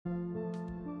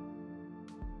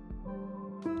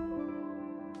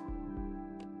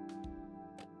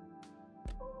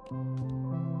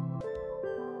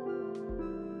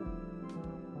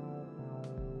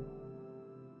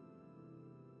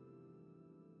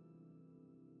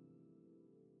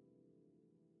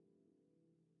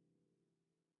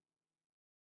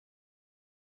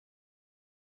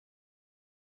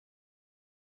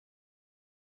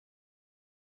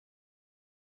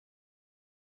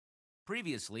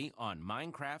Previously on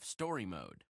Minecraft Story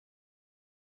Mode.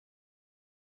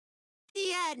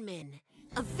 The admin,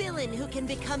 a villain who can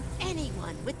become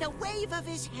anyone with the wave of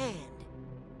his hand.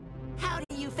 How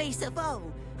do you face a foe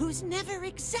who's never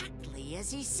exactly as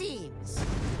he seems?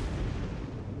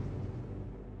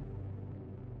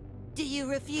 Do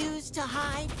you refuse to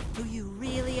hide who you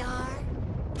really are?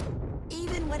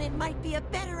 Even when it might be a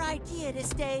better idea to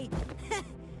stay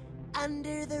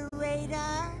under the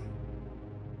radar?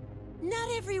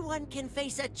 Not everyone can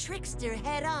face a trickster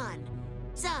head-on.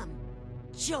 Some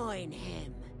join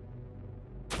him.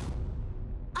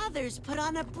 Others put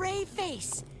on a brave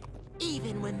face,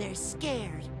 even when they're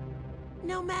scared.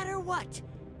 No matter what,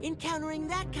 encountering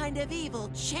that kind of evil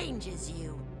changes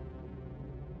you.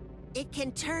 It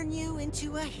can turn you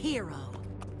into a hero.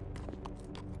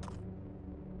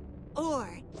 Or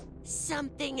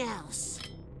something else.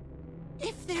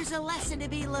 If there's a lesson to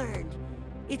be learned,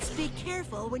 it's be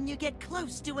careful when you get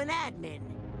close to an admin.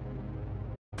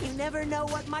 You never know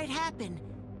what might happen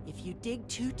if you dig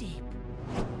too deep.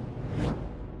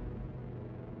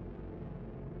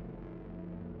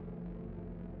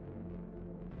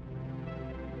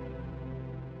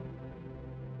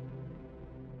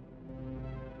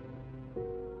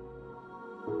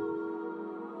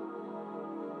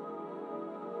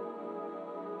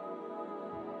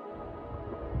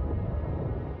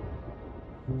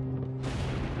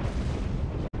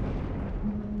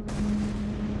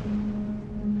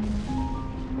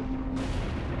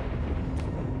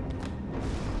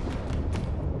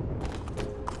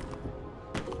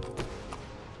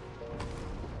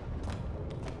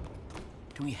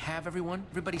 Do we have everyone?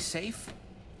 Everybody safe?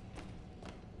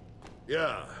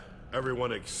 Yeah,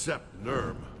 everyone except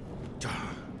Nerm.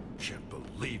 Can't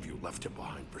believe you left him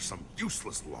behind for some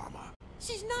useless llama.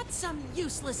 She's not some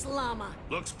useless llama.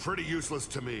 Looks pretty useless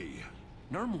to me.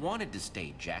 Nerm wanted to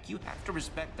stay, Jack. You have to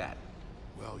respect that.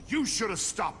 Well, you should have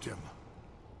stopped him.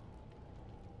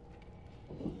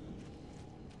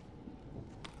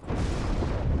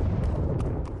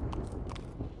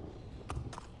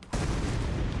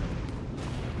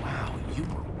 Wow, you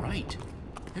were right.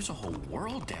 There's a whole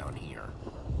world down here.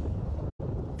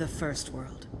 The first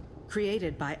world.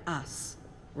 Created by us.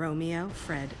 Romeo,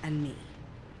 Fred, and me.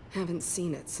 Haven't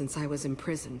seen it since I was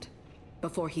imprisoned.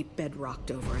 Before he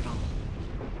bedrocked over it all.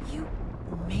 You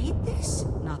made this?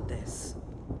 Not this.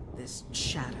 This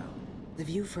shadow. The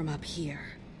view from up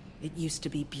here. It used to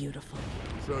be beautiful.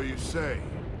 So you say.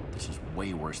 This is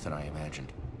way worse than I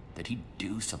imagined. That he'd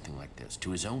do something like this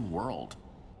to his own world.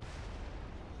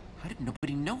 How did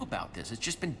nobody know about this? It's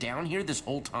just been down here this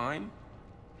whole time?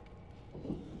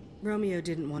 Romeo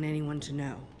didn't want anyone to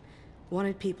know.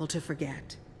 Wanted people to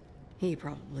forget. He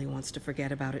probably wants to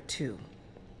forget about it too.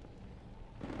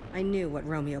 I knew what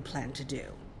Romeo planned to do.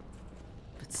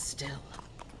 But still,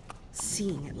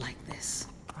 seeing it like this...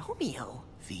 Romeo?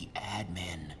 The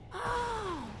admin.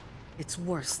 Oh! It's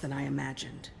worse than I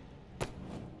imagined.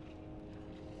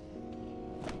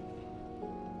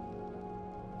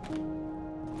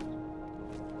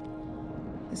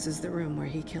 This is the room where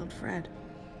he killed Fred.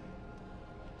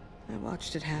 I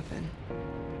watched it happen.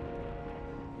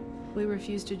 We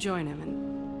refused to join him,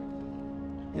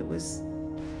 and it was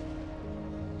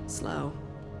slow.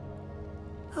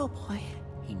 Oh boy.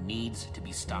 He needs to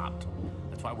be stopped.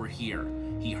 That's why we're here.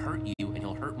 He hurt you, and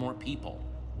he'll hurt more people.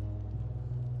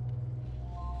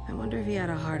 I wonder if he had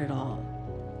a heart at all.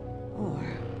 Or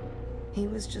he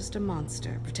was just a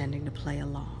monster pretending to play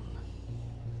along.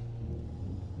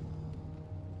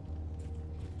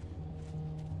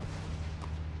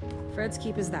 Fred's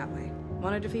keep is that way.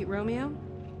 Want to defeat Romeo?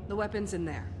 The weapon's in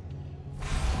there.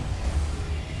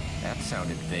 That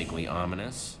sounded vaguely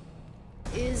ominous.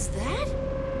 Is that?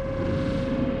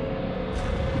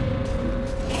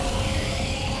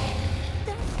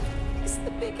 That is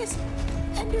the biggest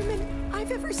Enderman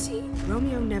I've ever seen.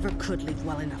 Romeo never could leave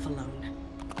well enough alone.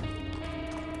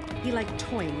 He liked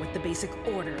toying with the basic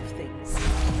order of things.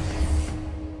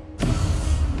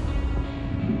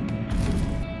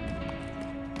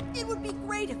 It would be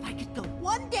great if I could go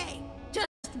one day, just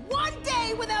one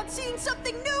day, without seeing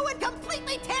something new and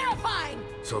completely terrifying!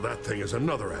 So that thing is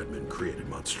another admin-created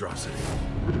monstrosity.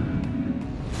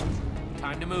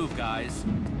 Time to move, guys.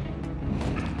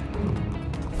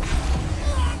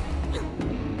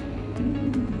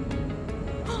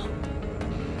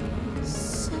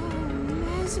 So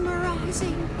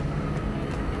mesmerizing.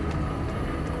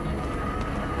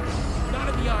 Not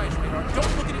in the eyes, Radar.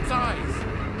 Don't look at its eyes.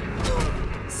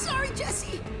 Sorry,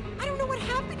 Jesse. I don't know what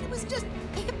happened. It was just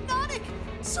hypnotic.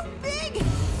 So big and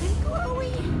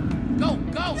glowy. Go,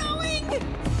 go! Going!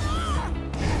 Ah!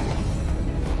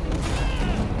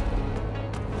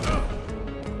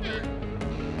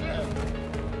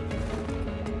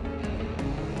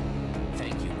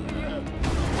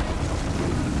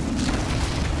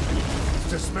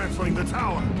 entering the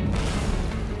tower.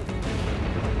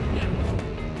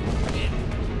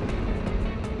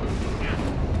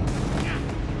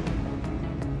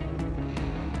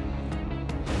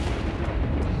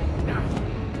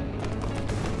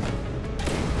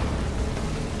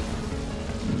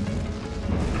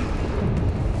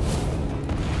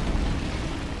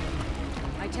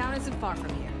 My town isn't far from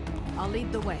here. I'll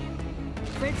lead the way.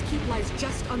 Fred's keep lies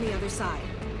just on the other side,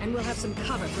 and we'll have some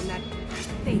cover from that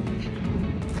thing.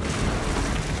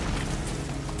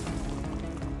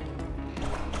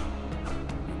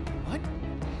 What?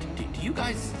 Do you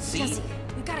guys see? Jesse,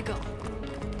 we gotta go.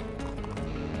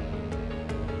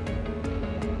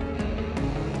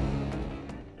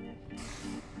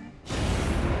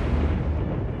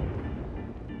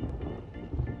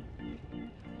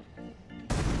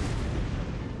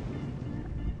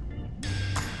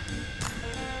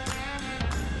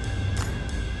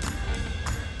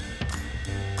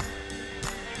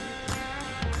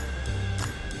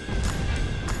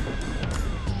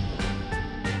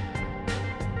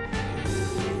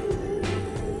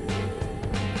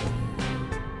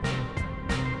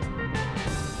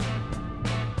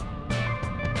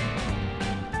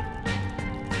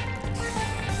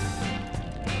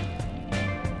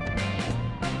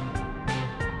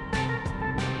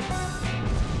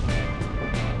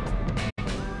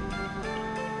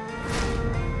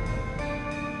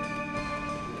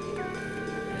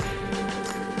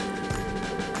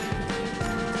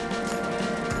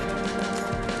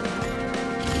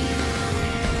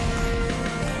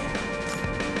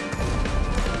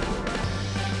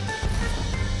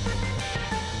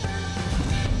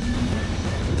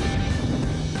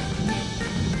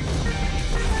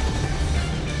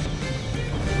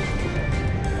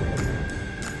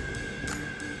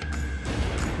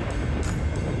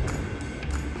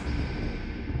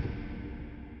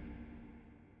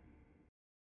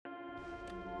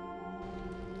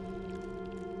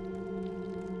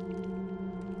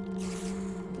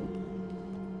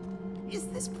 Is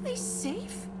this place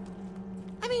safe?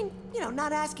 I mean, you know,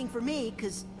 not asking for me,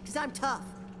 cause I'm tough.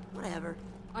 Whatever.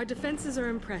 Our defenses are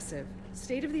impressive.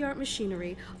 State-of-the-art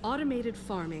machinery, automated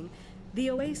farming.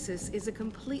 The Oasis is a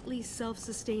completely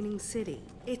self-sustaining city.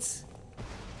 It's...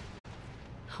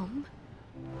 home?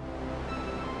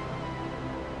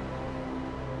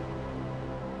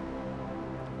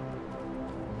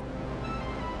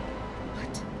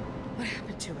 What? What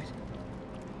happened to it?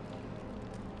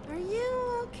 Are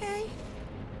you okay?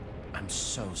 I'm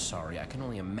so sorry. I can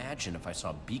only imagine if I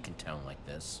saw Beacon Town like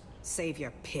this. Save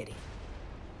your pity.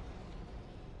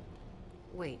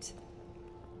 Wait.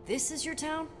 This is your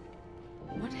town?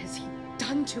 What has he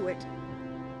done to it?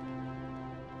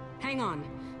 Hang on.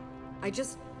 I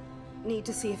just need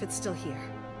to see if it's still here.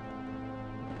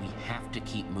 We have to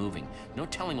keep moving. No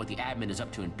telling what the admin is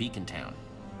up to in Beacon Town.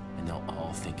 And they'll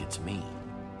all think it's me.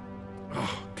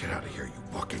 Oh, get out of here, you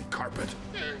walking carpet.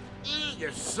 Eat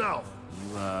yourself.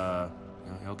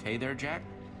 You okay there, Jack?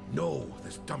 No,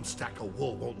 this dumb stack of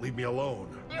wool won't leave me alone.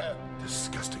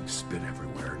 Disgusting spit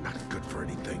everywhere, not good for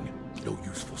anything. No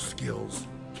useful skills,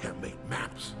 can't make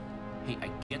maps. Hey, I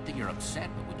get that you're upset,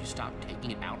 but would you stop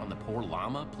taking it out on the poor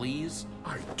llama, please?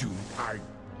 I'm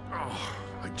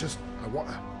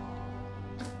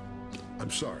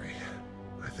sorry.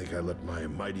 I think I let my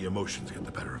mighty emotions get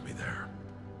the better of me there.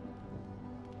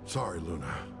 Sorry,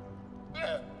 Luna.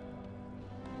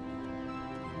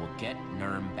 We'll get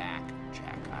Nurm back,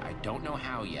 Jack. I don't know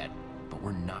how yet, but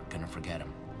we're not gonna forget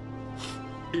him.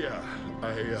 Yeah,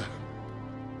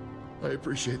 I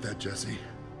appreciate that, Jesse.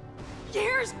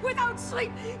 Years without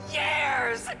sleep!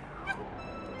 Years!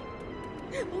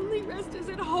 Only rest is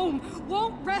at home.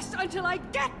 Won't rest until I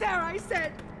get there, I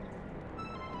said!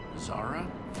 Zara?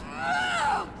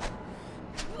 Ah!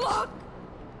 Look!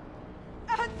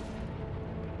 At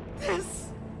this!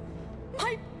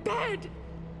 My bed!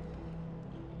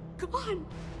 Gone!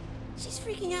 She's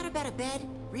freaking out about a bed?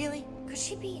 Really? Could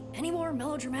she be any more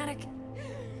melodramatic?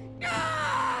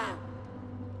 Ah!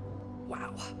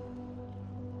 Wow.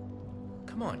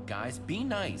 Come on, guys, be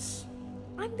nice.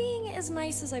 I'm being as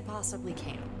nice as I possibly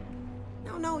can.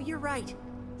 No, you're right.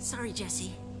 Sorry,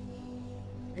 Jesse.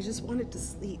 I just wanted to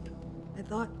sleep. I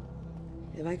thought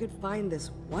if I could find this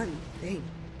one thing,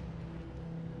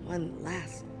 one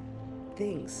last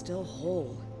thing still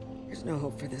whole, there's no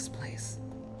hope for this place.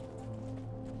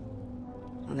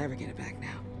 I'll never get it back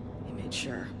now. He made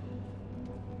sure.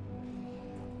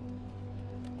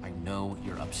 I know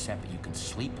you're upset, but you can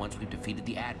sleep once we've defeated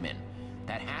the admin.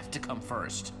 That has to come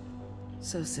first.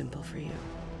 So simple for you.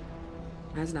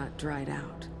 Has not dried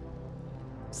out.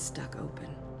 Stuck open.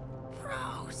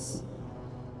 Gross.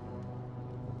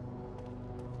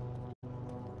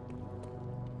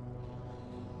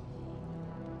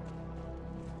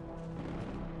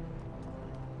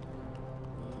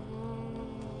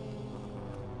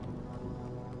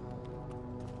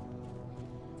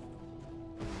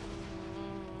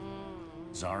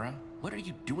 Zara, what are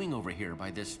you doing over here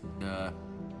by this,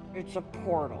 It's a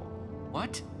portal.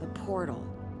 what? The portal.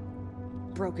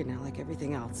 Broken now like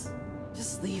everything else.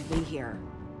 Just leave me here.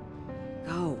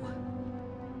 Go.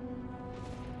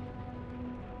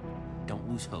 Don't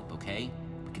lose hope, okay?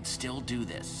 We can still do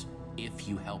this, if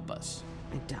you help us.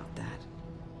 I doubt that.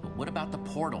 But what about the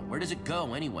portal? Where does it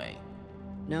go, anyway?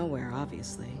 Nowhere,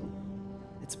 obviously.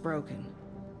 It's broken.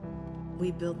 We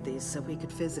built these so we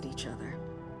could visit each other.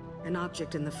 An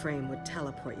object in the frame would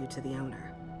teleport you to the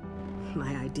owner.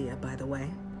 My idea, by the way.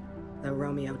 Though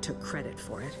Romeo took credit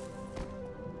for it.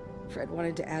 Fred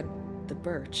wanted to add the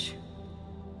birch.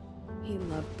 He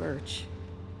loved birch.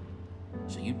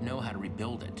 So you'd know how to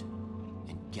rebuild it,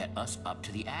 and get us up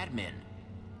to the admin.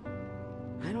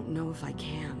 I don't know if I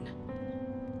can.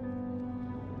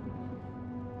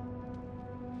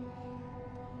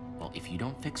 Well, if you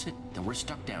don't fix it, then we're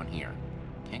stuck down here.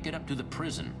 Can't get up to the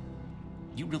prison.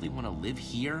 You really want to live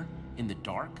here, in the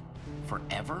dark,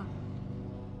 forever?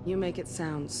 You make it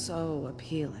sound so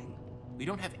appealing. We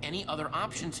don't have any other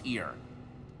options here.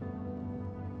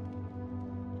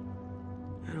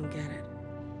 I don't get it.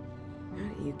 How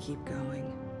do you keep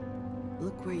going?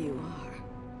 Look where you are,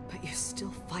 but you're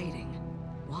still fighting.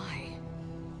 Why?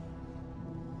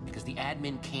 Because the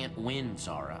admin can't win,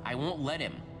 Zara. I won't let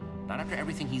him. Not after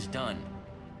everything he's done.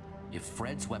 If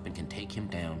Fred's weapon can take him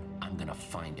down, I'm gonna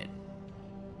find it.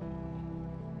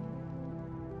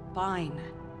 Fine.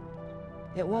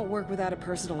 It won't work without a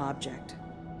personal object.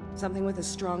 Something with a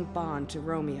strong bond to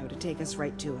Romeo to take us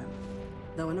right to him.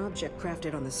 Though an object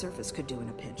crafted on the surface could do in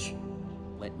a pinch.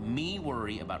 Let me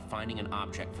worry about finding an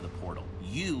object for the portal.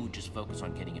 You just focus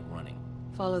on getting it running.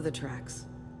 Follow the tracks.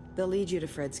 They'll lead you to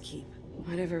Fred's keep.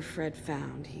 Whatever Fred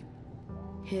found, he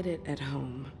hid it at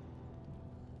home.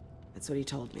 That's what he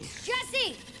told me.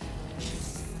 Jesse!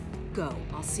 Go.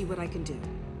 I'll see what I can do.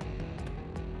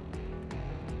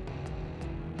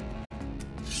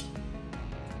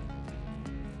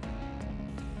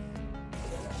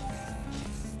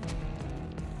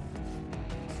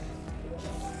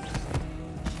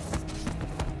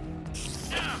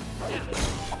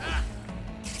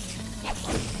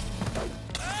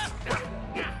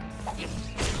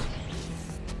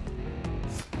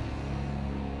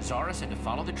 Zara said to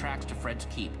follow the tracks to Fred's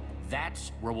keep.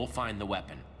 That's where we'll find the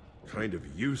weapon. Kind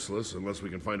of useless unless we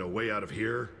can find a way out of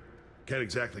here. Can't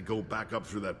exactly go back up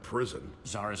through that prison.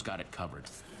 Zara's got it covered.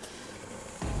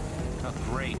 Oh,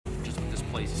 great. Just what this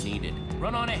place needed.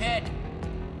 Run on ahead!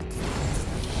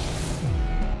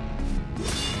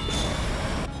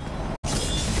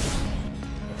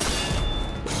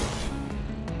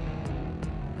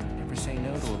 Never say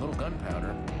no to a little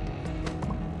gunpowder.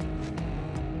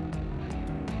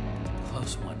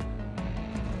 Close one.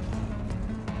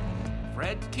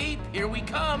 Fred's keep, here we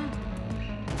come!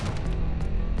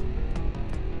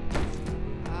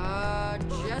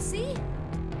 Jesse?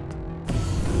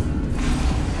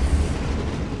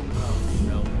 Oh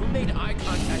no, who made eye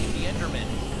contact with the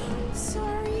Enderman?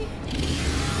 Sorry.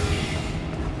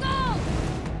 Go!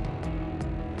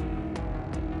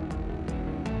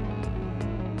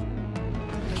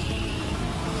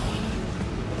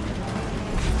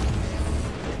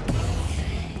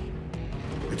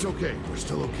 It's okay. We're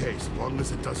still okay, as long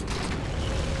as it doesn't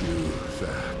do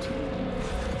that.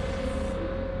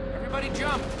 Everybody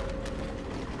jump!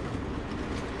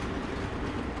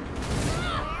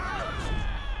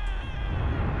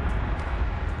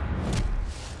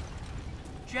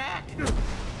 Jack!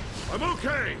 I'm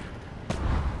okay!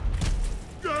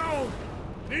 Go!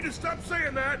 Need to stop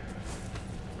saying that!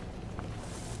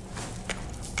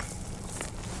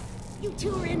 You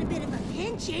two are in a bit of a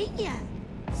pinch, ain't ya?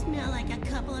 Smell like a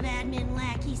couple of admin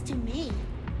lackeys to me.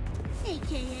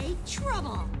 AKA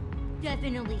trouble.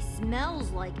 Definitely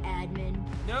smells like admin.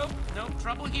 Nope, no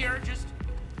trouble here, just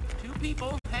two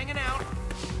people hanging out.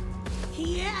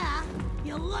 Yeah,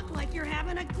 you look like you're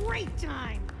having a great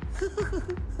time.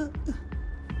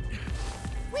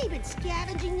 We've been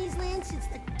scavenging these lands since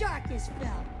the darkness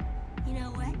fell. You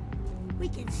know what? We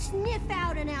can sniff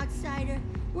out an outsider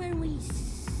when we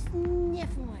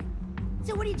sniff one.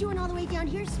 So what are you doing all the way down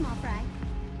here, small fry?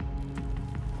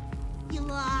 You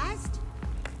lost?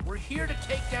 We're here to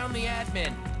take down the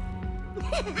admin.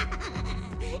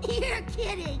 You're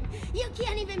kidding! You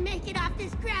can't even make it off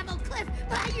this gravel cliff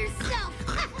by yourself!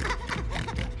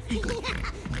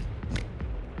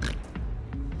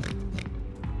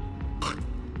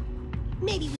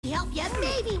 Maybe we help you,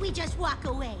 maybe we just walk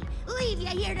away. Leave you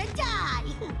here to die!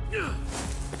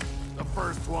 The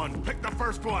first one! Pick the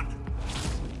first one!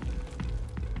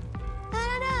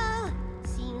 I don't know.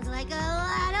 Seems like a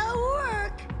lot of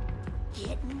work.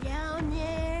 Getting down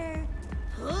there,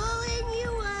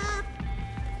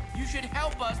 should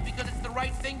help us because it's the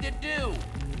right thing to do.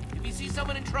 If you see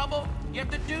someone in trouble, you have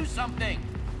to do something.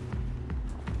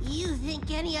 You think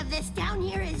any of this down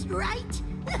here is right?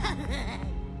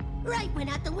 Right went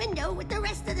out the window with the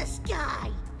rest of the sky.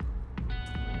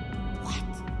 What?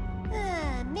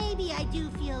 Maybe I do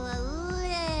feel a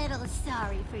little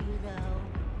sorry for you, though.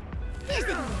 Here's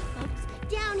the deal, folks.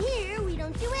 Down here, we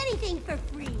don't do anything for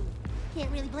free. Can't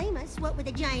really blame us, what with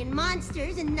the giant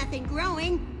monsters and nothing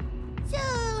growing. So,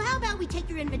 how about we take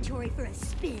your inventory for a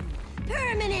spin?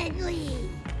 Permanently!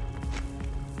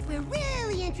 We're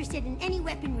really interested in any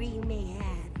weaponry you may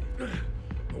have.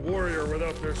 A warrior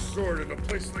without their sword in a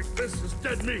place like this is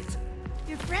dead meat.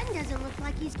 Your friend doesn't look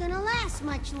like he's gonna last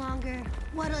much longer.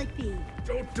 What'll it be?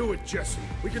 Don't do it, Jesse.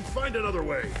 We can find another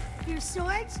way. Your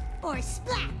swords? Or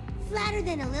splat? Flatter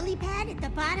than a lily pad at the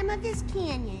bottom of this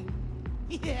canyon.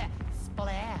 Yeah,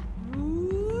 splat.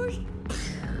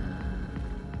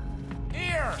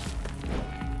 Here!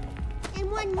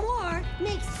 And one more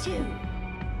makes two.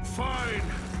 Fine,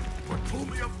 but pull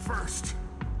me up first.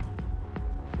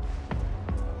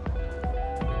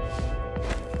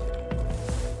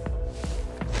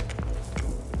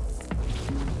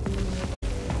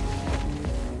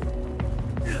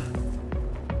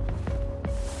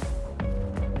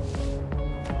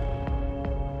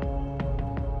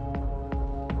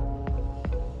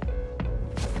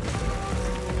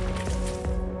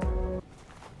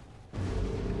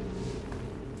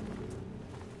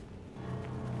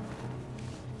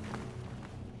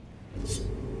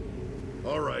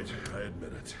 All right, I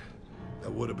admit it.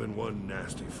 That would have been one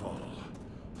nasty fall.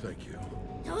 Thank you.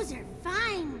 Those are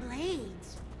fine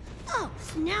blades. Oh,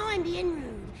 now I'm being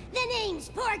rude. The name's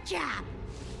Porkchop.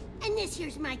 And this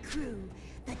here's my crew.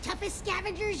 The toughest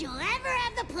scavengers you'll ever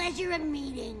have the pleasure of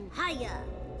meeting. Hiya.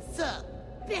 Sup?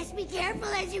 Best be careful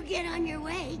as you get on your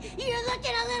way. You're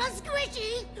looking a little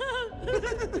squishy.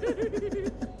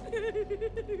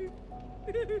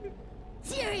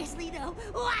 Seriously, though,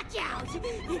 watch out!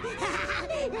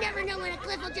 Never know when a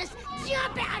cliff will just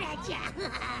jump out at ya!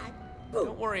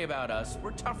 Don't worry about us. We're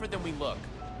tougher than we look.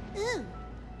 Ooh,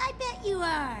 I bet you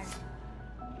are.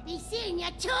 Be seeing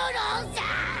ya, Toodles!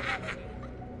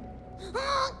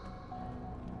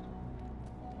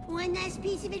 One last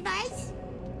piece of advice?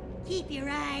 Keep your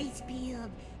eyes peeled.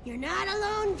 You're not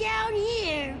alone down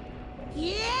here.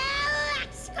 Yeah, luck,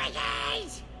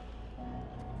 squiggies!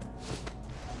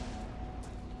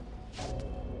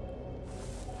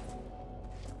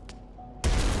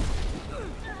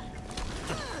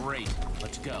 Great.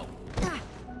 Let's go.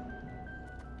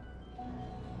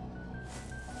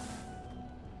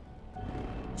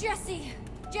 Jesse!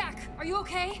 Jack, are you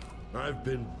okay? I've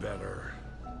been better.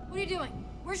 What are you doing?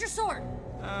 Where's your sword?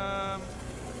 Come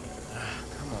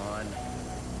on.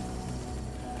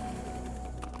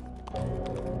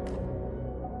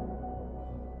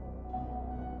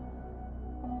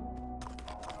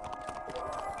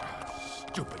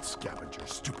 Stupid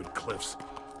scavengers, stupid cliffs.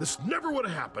 This never would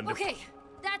have happened if- Okay,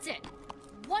 that's it.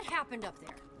 What happened up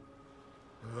there?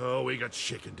 Oh, we got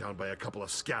shaken down by a couple of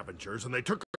scavengers, and they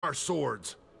took our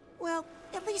swords. Well,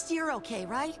 at least you're okay,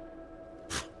 right?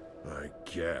 I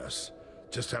guess.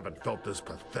 Just haven't felt this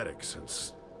pathetic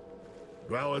since...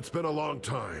 Well, it's been a long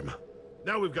time.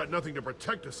 Now we've got nothing to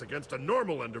protect us against a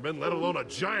normal Enderman, let alone a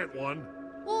giant one.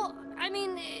 Well, I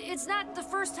mean, it's not the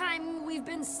first time we've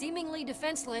been seemingly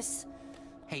defenseless.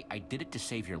 Hey, I did it to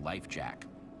save your life, Jack.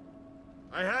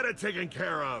 I had it taken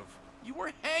care of. You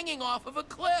were hanging off of a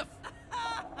cliff!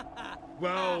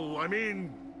 Well, I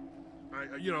mean...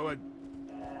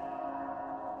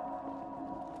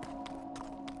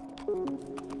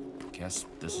 Guess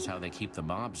this is how they keep the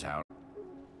mobs out.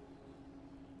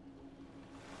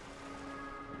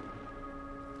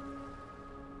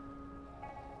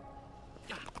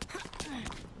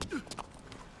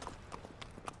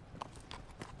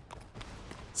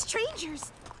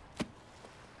 Strangers!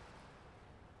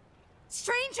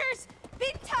 Strangers!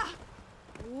 Binta!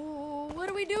 Ooh, what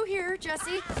do we do here,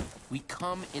 Jesse? We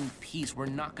come in peace. We're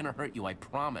not gonna hurt you, I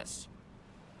promise.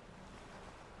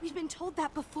 We've been told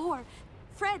that before.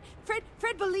 Fred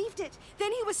believed it.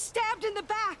 Then he was stabbed in the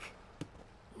back.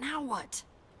 Now what?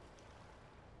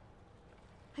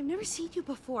 I've never seen you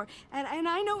before, and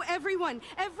I know everyone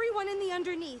in the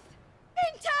underneath.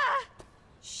 Binta!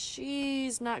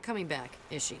 She's not coming back,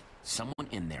 is she? Someone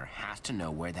in there has to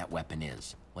know where that weapon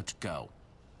is. Let's go.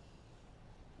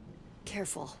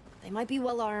 Careful. They might be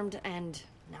well armed, and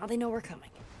now they know we're coming.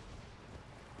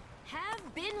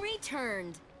 Have been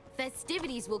returned.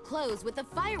 Festivities will close with a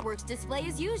fireworks display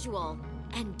as usual.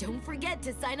 And don't forget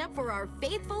to sign up for our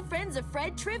Faithful Friends of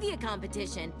Fred trivia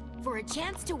competition for a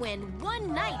chance to win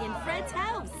one night in Fred's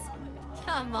house.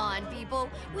 Come on, people.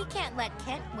 We can't let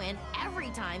Kent win every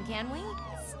time, can we?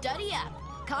 Study up.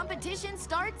 Competition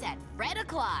starts at Fred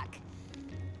o'clock.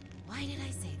 Why did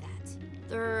I say that?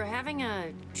 They're having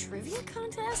a trivia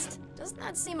contest? Doesn't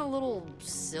that seem a little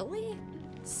silly?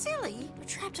 Silly? We're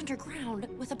trapped underground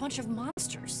with a bunch of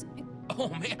monsters. Oh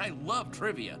man, I love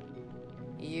trivia.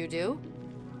 You do?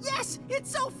 Yes,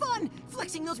 it's so fun!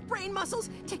 Flexing those brain muscles,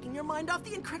 taking your mind off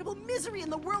the incredible misery in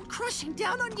the world crushing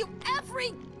down on you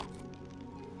every...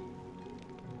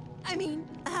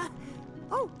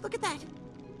 oh, look at that.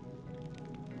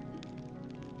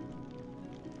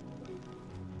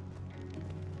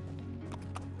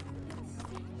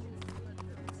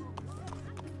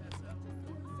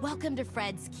 Welcome to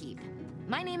Fred's Keep.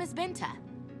 My name is Binta.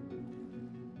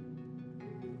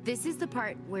 This is the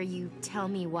part where you tell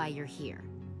me why you're here.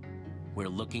 We're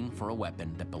looking for a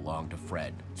weapon that belonged to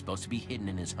Fred. It's supposed to be hidden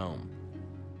in his home.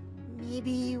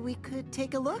 Maybe we could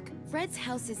take a look? Fred's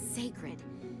house is sacred.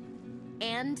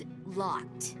 And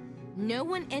locked. No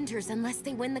one enters unless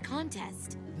they win the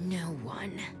contest. No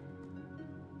one.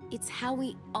 It's how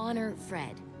we honor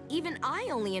Fred. Even I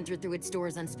only enter through its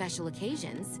doors on special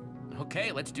occasions.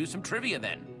 Okay, let's do some trivia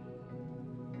then.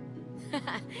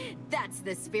 That's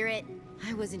the spirit.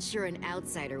 I wasn't sure an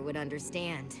outsider would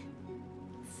understand.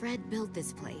 Fred built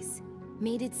this place,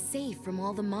 made it safe from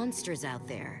all the monsters out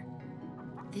there.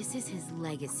 This is his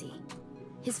legacy,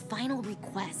 his final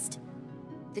request.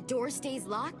 The door stays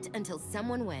locked until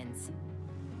someone wins.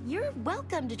 You're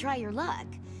welcome to try your luck.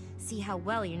 See how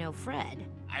well you know Fred.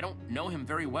 I don't know him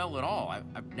very well at all.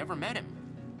 I've never met him.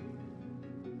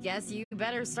 Guess you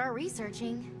better start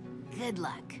researching. Good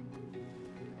luck.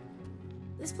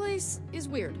 This place is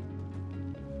weird.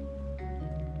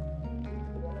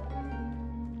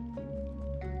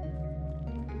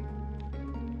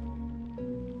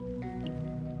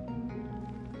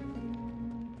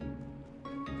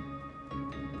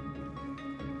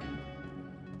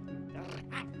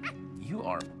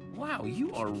 Wow,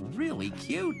 you are really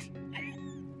cute.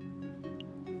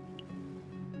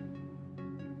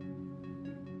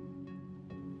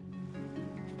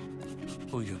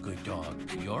 Who's a good dog?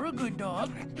 You're a good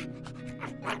dog.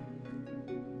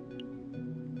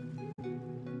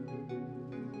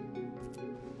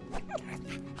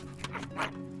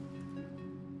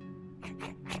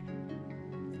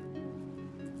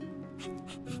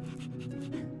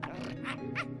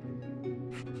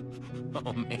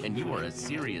 Oh man, you are a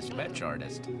serious fetch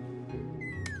artist.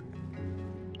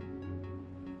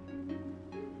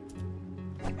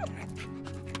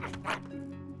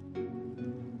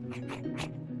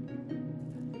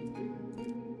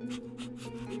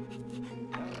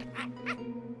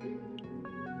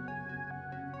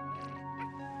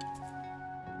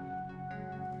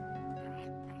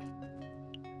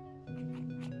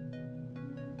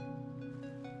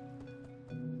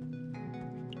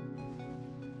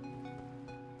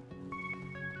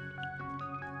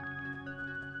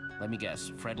 Let me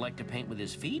guess, Fred liked to paint with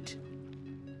his feet?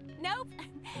 Nope.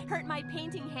 Hurt my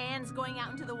painting hands going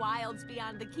out into the wilds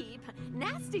beyond the keep.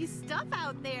 Nasty stuff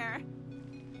out there.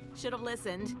 Should have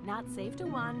listened. Not safe to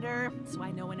wander, so I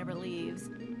know one ever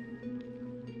leaves.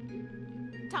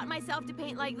 Taught myself to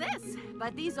paint like this,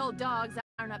 but these old dogs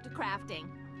aren't up to crafting.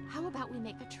 How about we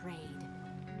make a trade?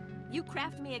 You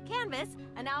craft me a canvas,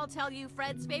 and I'll tell you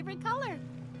Fred's favorite color.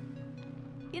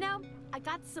 You know, I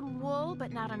got some wool,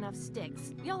 but not enough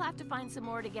sticks. You'll have to find some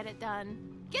more to get it done.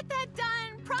 Get that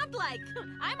done, prompt-like.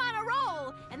 I'm on a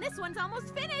roll, and this one's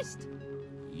almost finished.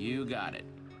 You got it.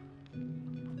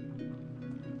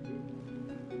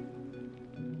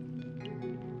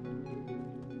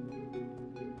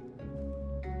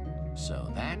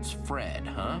 So that's Fred,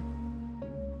 huh?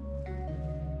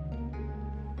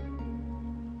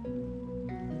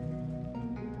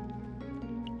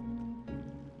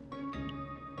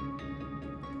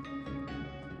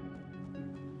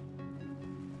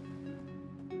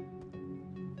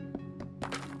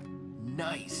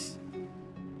 Nice.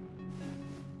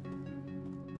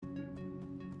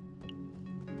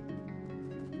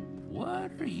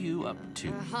 What are you up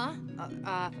to?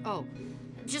 Oh.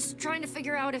 Just trying to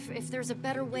figure out if there's a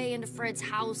better way into Fred's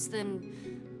house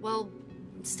than, well,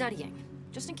 studying.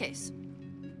 Just in case.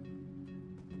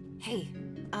 Hey,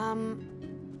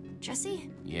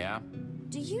 Jesse? Yeah?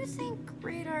 Do you think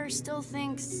Radar still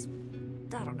thinks...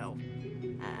 I don't know.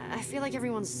 I feel like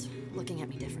everyone's looking at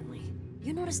me differently.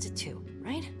 You noticed it too,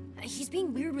 right? He's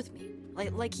being weird with me.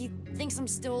 Like he thinks I'm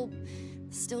still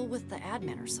with the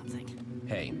admin or something.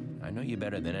 Hey, I know you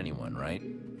better than anyone, right?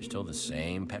 You're still the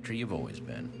same Petra you've always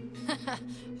been.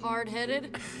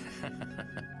 Hard-headed?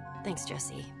 Thanks,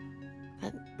 Jesse.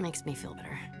 That makes me feel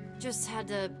better. Just had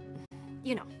to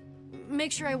you know,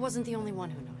 make sure I wasn't the only one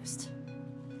who noticed.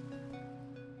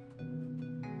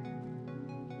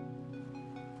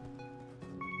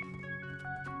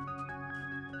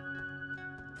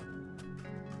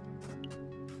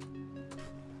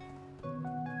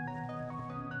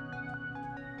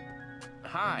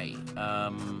 Hi,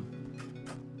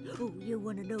 Oh, you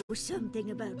want to know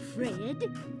something about Fred?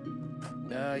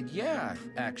 yeah,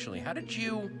 actually. How did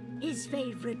you... His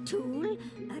favorite tool?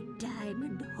 A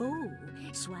diamond hoe.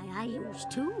 That's why I use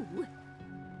two.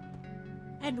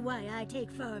 And why I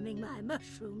take farming my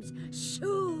mushrooms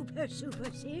super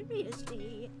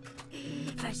seriously.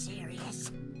 For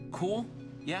serious. Cool?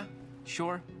 Yeah,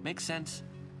 sure. Makes sense.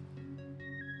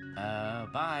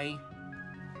 Bye.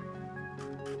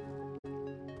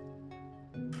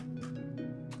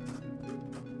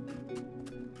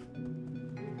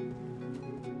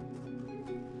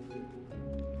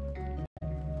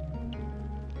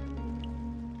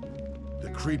 The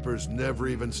Creepers never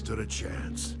even stood a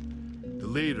chance. The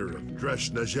leader of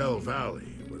Dresh-Najel Valley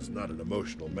was not an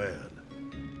emotional man.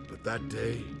 But that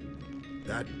day,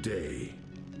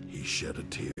 he shed a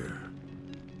tear.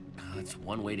 That's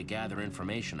one way to gather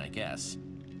information, I guess.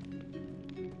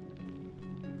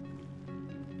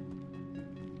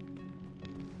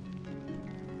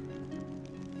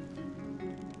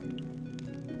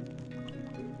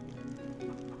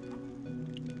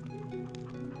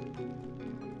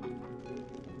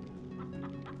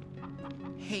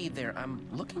 Hey there, I'm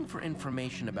looking for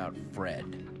information about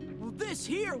Fred. Well, this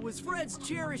here was Fred's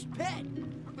cherished pet,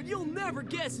 but you'll never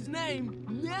guess his name.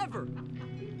 Never.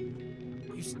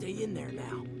 You stay in there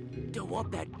now. Don't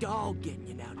want that dog getting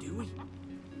you now, do we?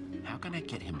 How can I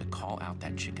get him to call out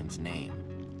that chicken's name?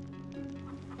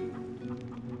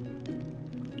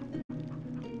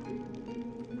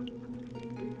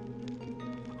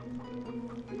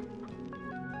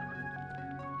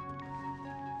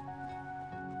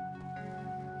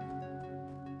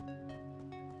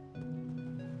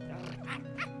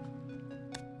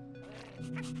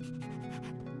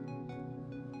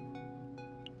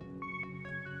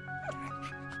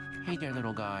 Hey there,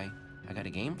 little guy. I got a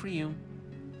game for you.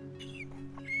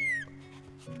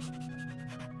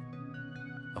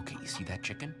 Okay, you see that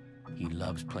chicken? He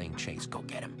loves playing chase. Go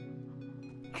get him.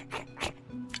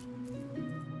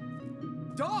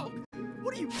 Dog!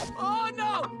 What are you... Oh,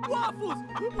 no! Waffles!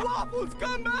 Waffles,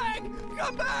 come back!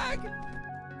 Come back!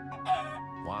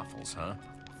 Waffles, huh?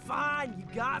 Fine,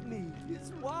 you got me.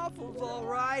 It's Waffles, all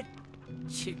right.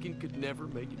 Chicken could never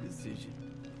make a decision.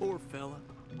 Poor fella.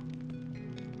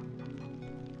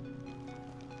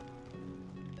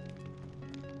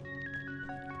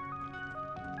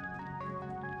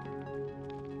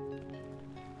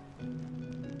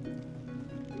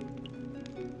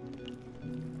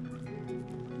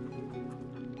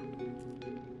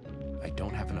 I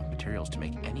don't have enough materials to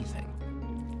make anything.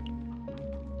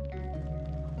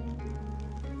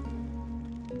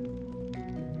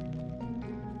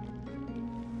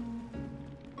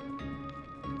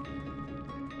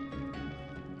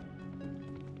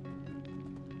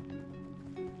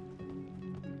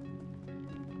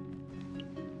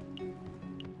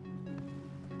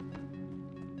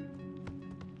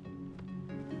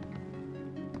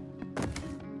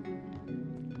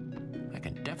 I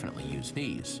can definitely use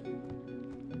these.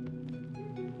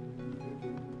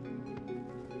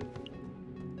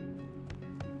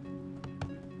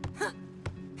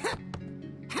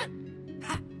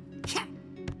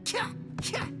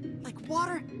 Like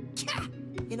water,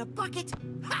 in a bucket,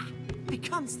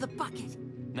 becomes the bucket.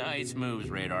 Nice moves,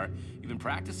 Radar. You've been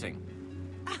practicing.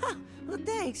 Well,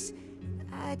 thanks.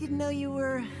 I didn't know you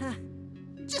were...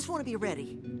 just want to be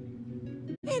ready.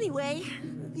 Anyway,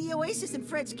 the Oasis and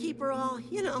Fred's Keep are all,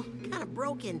 you know, kind of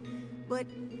broken. But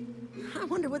I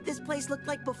wonder what this place looked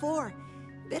like before.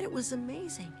 Bet it was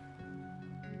amazing.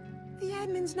 The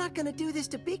admin's not gonna do this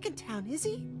to Beacon Town, is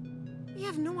he? We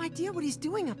have no idea what he's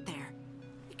doing up there.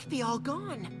 It could be all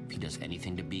gone. If he does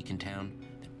anything to Beacon Town,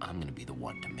 then I'm gonna be the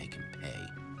one to make him pay.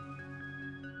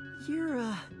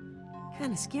 You're,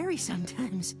 kind of scary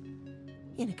sometimes.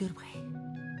 In a good way.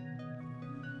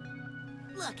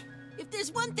 Look, if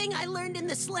there's one thing I learned in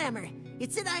the Slammer,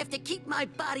 it's that I have to keep my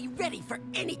body ready for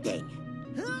anything.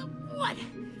 1,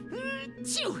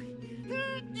 2,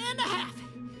 and a half.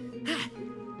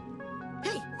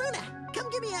 Hey, Luna, come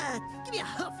give me a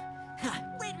hoof.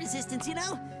 Weight resistance, you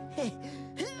know?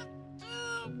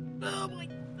 Oh boy.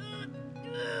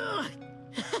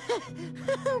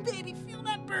 Oh, baby, feel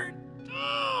that burn.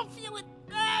 Oh, feel it.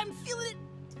 I'm feeling it.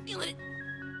 Feeling it.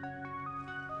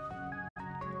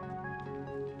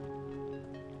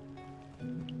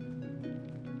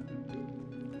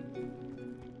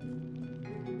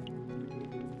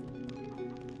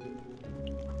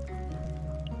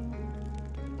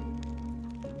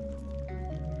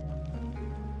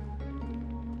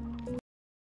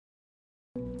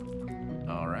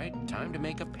 right, time to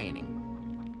make a painting.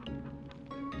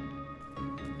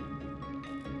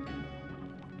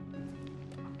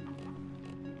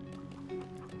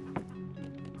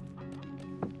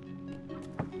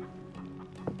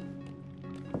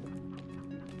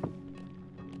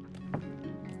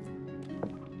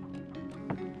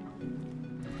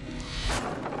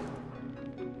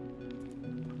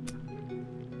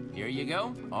 Here you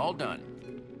go, all done.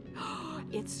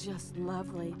 It's just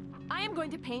lovely. I am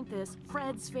going to paint this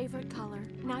Fred's favorite color.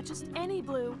 Not just any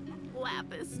blue,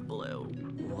 lapis blue.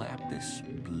 Lapis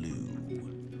blue.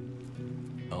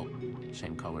 Oh,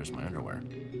 same color as my underwear.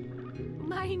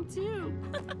 Mine too.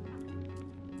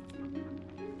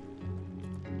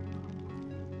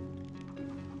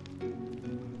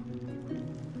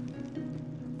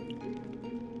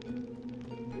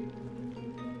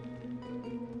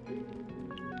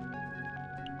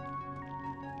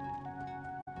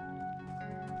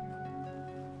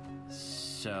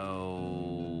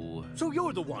 So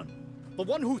you're the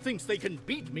one who thinks they can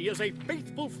beat me as a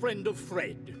faithful friend of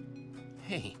Fred.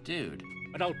 Hey, dude.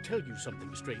 And I'll tell you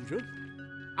something, stranger.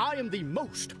 I am the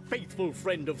most faithful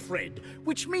friend of Fred,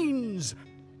 which means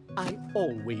I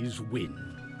always win.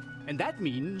 And that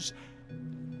means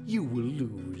you will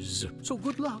lose. So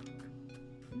good luck.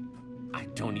 I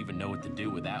don't even know what to do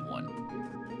with that one.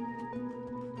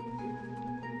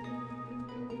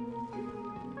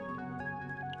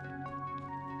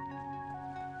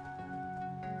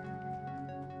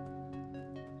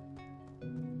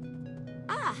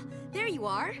 There you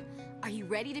are. Are you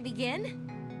ready to begin?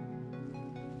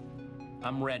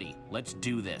 I'm ready. Let's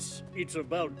do this. It's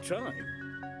about time.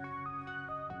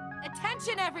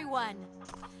 Attention, everyone!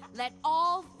 Let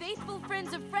all faithful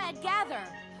friends of Fred gather,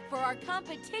 for our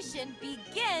competition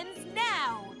begins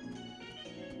now!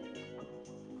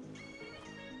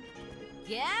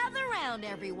 Gather round,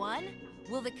 everyone.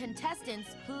 Will the contestants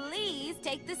please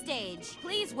take the stage?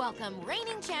 Please welcome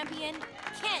reigning champion,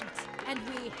 Kent. And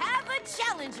we have a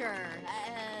challenger.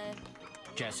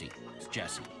 Jesse. It's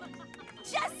Jesse.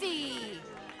 Jesse!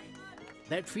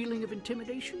 That feeling of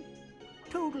intimidation?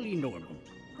 Totally normal.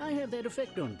 I have that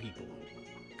effect on people.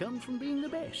 Comes from being the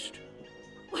best.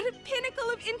 What a pinnacle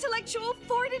of intellectual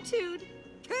fortitude!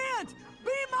 Kent,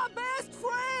 be my best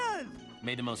friend!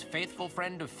 May the most faithful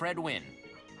friend of Fred win.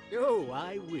 Oh,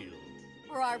 I will.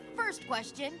 For our first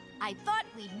question, I thought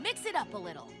we'd mix it up a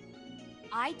little.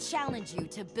 I challenge you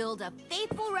to build a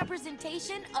faithful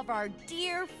representation of our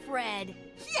dear Fred.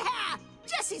 Yeah!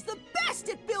 Jesse's the best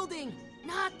at building!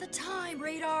 Not the time,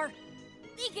 Radar.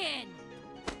 Begin!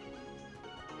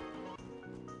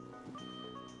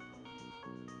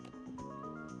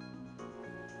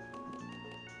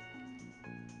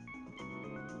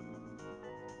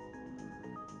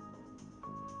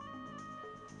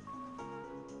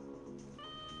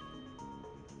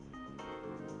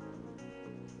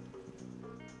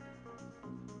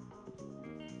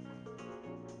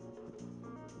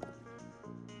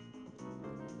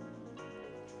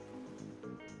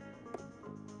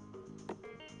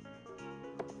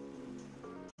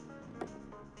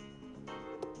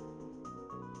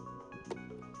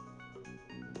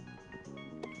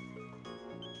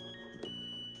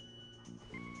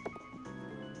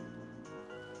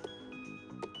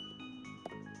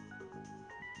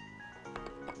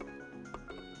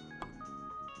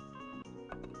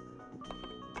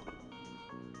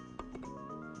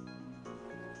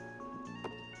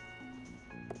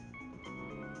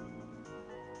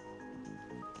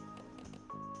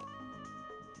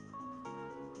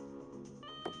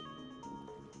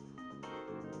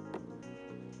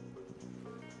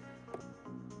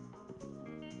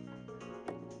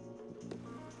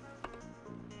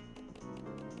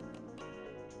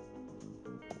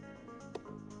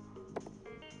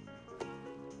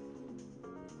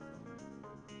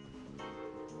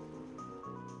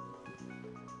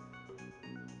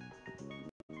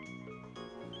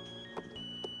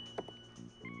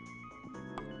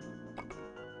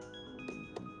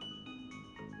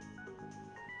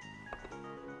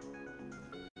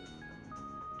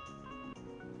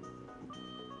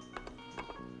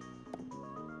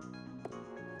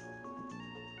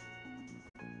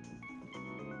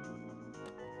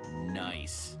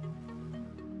 Nice.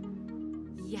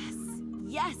 Yes,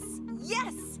 yes,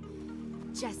 yes!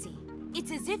 Jesse,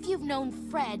 it's as if you've known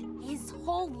Fred his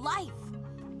whole life.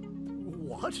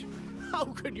 What? How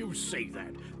can you say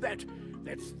that?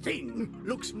 That thing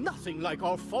looks nothing like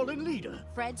our fallen leader.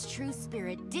 Fred's true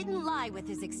spirit didn't lie with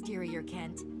his exterior,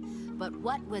 Kent, but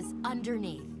what was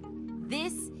underneath.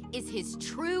 This is his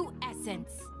true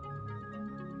essence.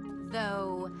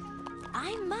 Though,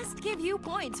 I must give you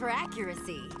points for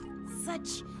accuracy.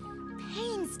 Such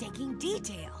painstaking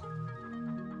detail.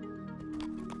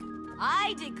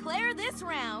 I declare this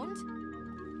round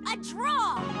a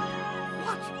draw!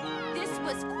 What? This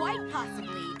was quite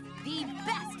possibly the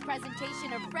best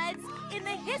presentation of Fred's in the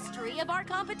history of our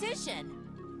competition.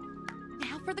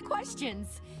 Now for the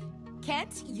questions.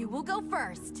 Kent, you will go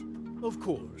first. Of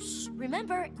course.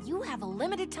 Remember, you have a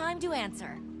limited time to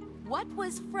answer. What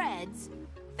was Fred's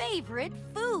favorite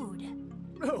food?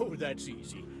 Oh, that's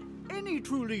easy. Any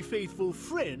truly faithful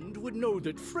friend would know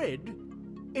that Fred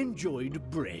enjoyed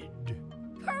bread.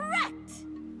 Correct!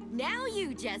 Now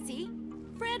you, Jesse.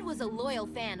 Fred was a loyal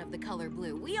fan of the color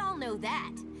blue. We all know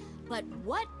that. But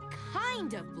what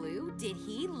kind of blue did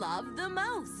he love the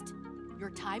most? Your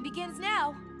time begins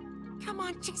now. Come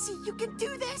on, Jesse, you can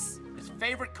do this! His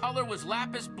favorite color was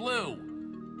lapis blue.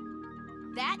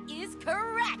 That is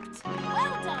correct!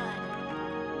 Well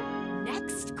done!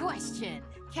 Next question.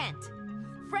 Kent.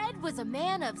 Fred was a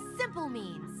man of simple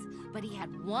means, but he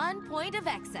had 1 point of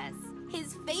excess.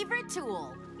 His favorite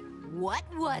tool. What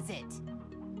was it?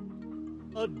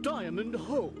 A diamond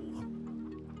hoe.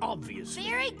 Obviously.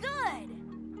 Very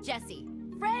good! Jesse,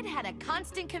 Fred had a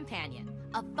constant companion,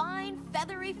 a fine,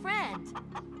 feathery friend.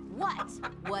 What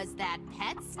was that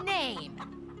pet's name?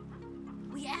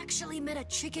 We actually met a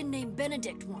chicken named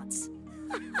Benedict once.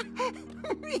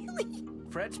 Really?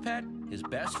 Fred's pet, his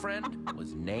best friend,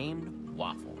 was named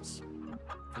Waffles.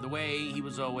 For the way he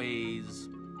was always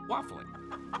waffling.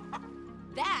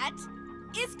 That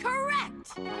is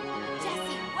correct!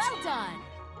 Jesse, well done!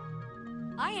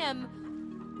 I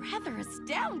am rather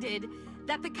astounded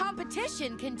that the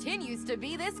competition continues to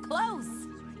be this close.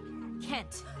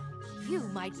 Kent, you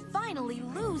might finally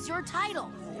lose your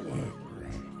title.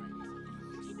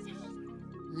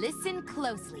 Listen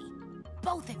closely,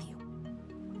 both of you.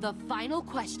 The final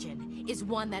question is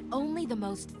one that only the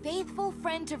most faithful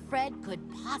friend to Fred could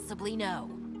possibly know.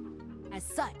 As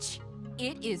such,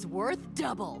 it is worth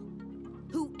double.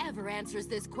 Whoever answers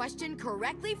this question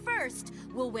correctly first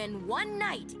will win one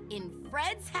night in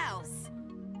Fred's house.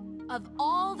 Of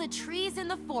all the trees in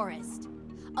the forest,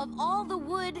 of all the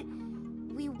wood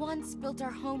we once built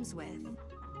our homes with,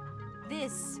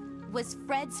 this was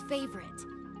Fred's favorite.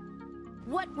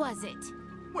 What was it?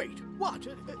 Wait, what?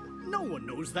 No one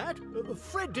knows that.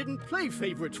 Fred didn't play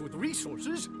favorites with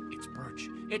resources. It's birch.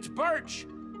 It's birch!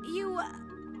 You,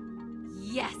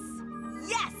 yes.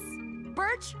 Yes!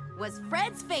 Birch was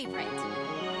Fred's favorite.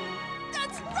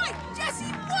 That's right!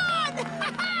 Jesse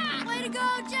won! Way to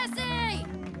go, Jesse!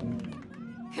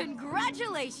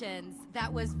 Congratulations!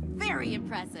 That was very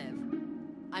impressive.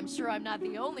 I'm sure I'm not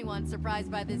the only one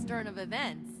surprised by this turn of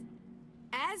events.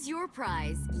 As your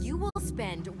prize, you will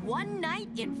spend one night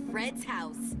in Fred's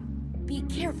house. Be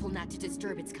careful not to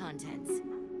disturb its contents.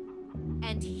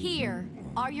 And here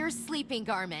are your sleeping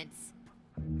garments.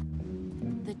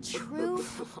 The true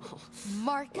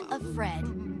mark of Fred.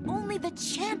 Only the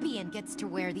champion gets to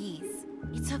wear these.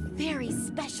 It's a very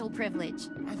special privilege.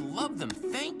 I love them,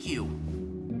 thank you.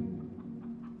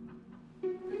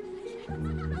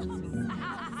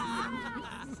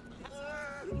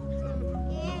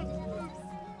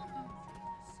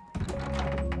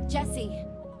 Jesse,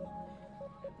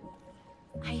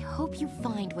 I hope you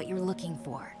find what you're looking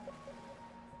for.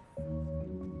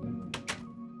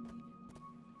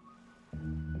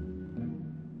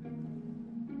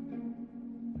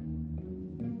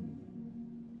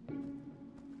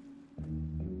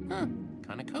 Huh,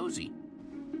 kinda cozy.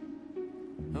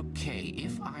 Okay,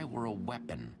 if I were a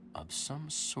weapon of some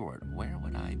sort, where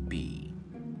would I be?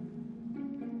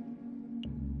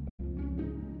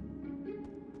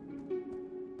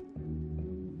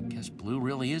 Guess blue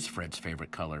really is Fred's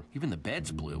favorite color. Even the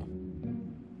bed's blue.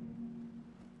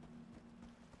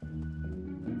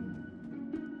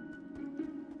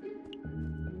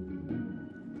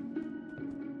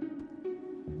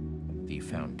 The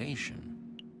foundation.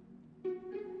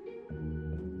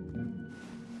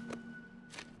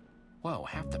 Whoa,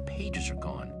 half the pages are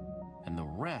gone. And the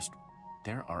rest,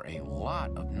 there are a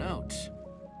lot of notes.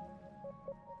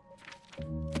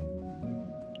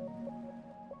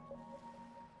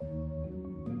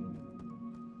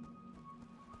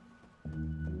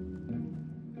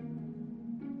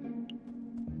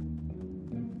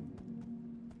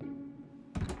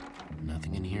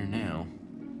 Nothing in here now,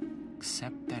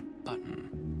 except that button.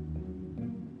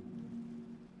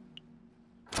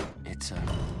 It's a...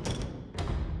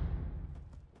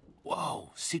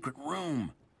 Whoa, secret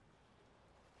room.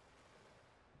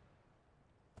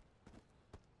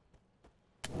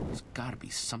 There's gotta be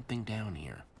something down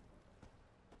here.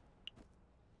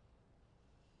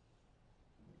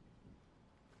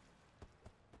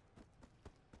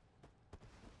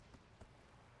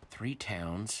 3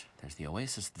 towns. There's the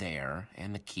Oasis there,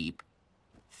 and the Keep.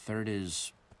 Third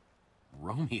is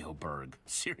Romeoburg.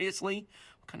 Seriously?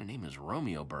 What kind of name is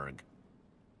Romeoburg?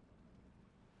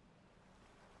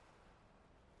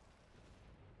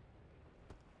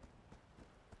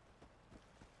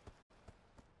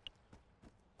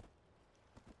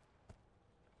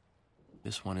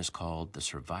 This one is called The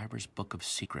Survivor's Book of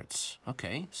Secrets.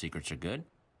 Okay, secrets are good.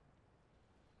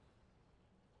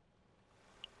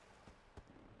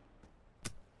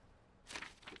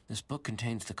 This book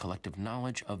contains the collective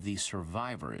knowledge of the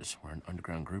survivors. We're an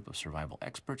underground group of survival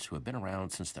experts who have been around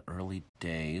since the early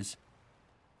days.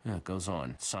 Yeah, it goes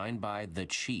on. Signed by the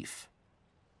Chief.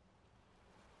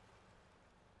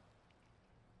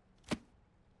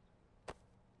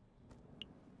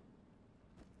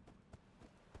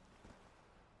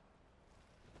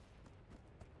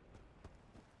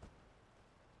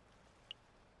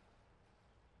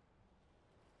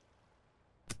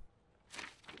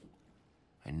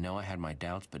 I know I had my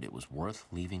doubts, but it was worth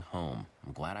leaving home.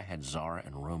 I'm glad I had Zara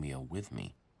and Romeo with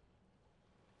me.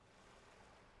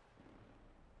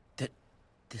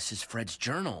 This is Fred's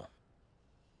journal.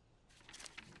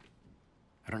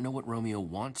 I don't know what Romeo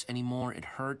wants anymore. It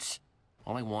hurts.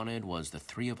 All I wanted was the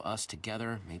 3 of us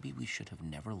together. Maybe we should have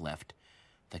never left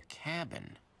the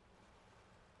cabin.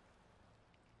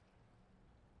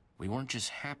 We weren't just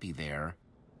happy there.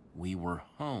 We were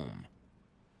home.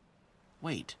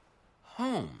 Wait.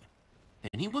 Home.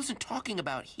 And he wasn't talking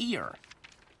about here.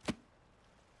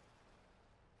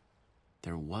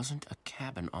 There wasn't a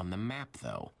cabin on the map,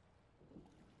 though.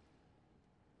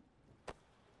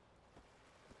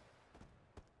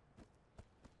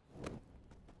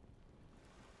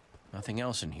 Nothing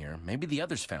else in here. Maybe the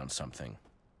others found something.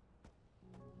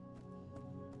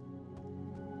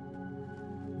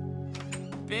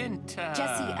 Binta!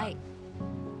 Jesse,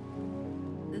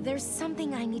 there's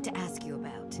something I need to ask you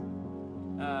about.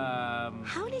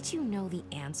 How did you know the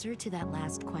answer to that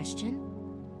last question?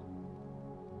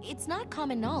 It's not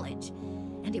common knowledge,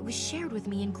 and it was shared with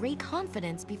me in great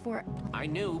confidence before... I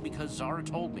knew because Zara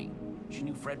told me. She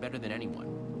knew Fred better than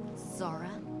anyone.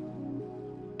 Zara?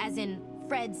 As in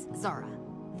Fred's Zara.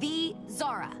 The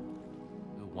Zara.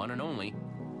 The one and only.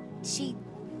 She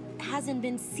hasn't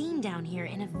been seen down here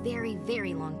in a very,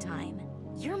 very long time.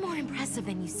 You're more impressive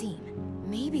than you seem.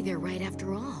 Maybe they're right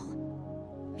after all.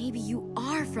 Maybe you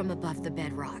are from above the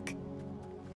bedrock.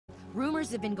 Rumors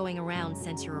have been going around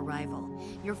since your arrival.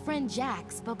 Your friend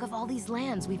Jack spoke of all these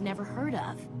lands we've never heard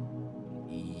of.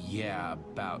 Yeah,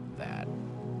 about that.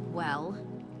 Well,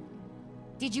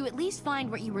 did you at least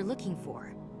find what you were looking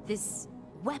for? This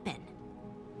weapon?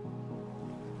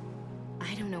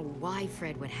 I don't know why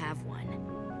Fred would have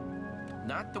one.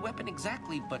 Not the weapon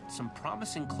exactly, but some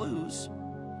promising clues.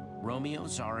 Romeo,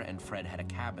 Zara, and Fred had a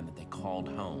cabin that they called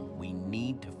home. We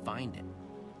need to find it.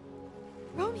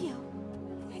 Romeo?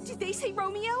 Did they say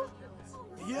Romeo?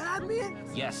 The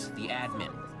admin? Yes, the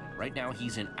admin. Right now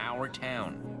he's in our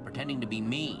town, pretending to be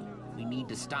me. We need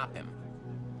to stop him.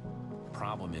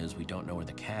 Problem is, we don't know where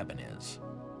the cabin is.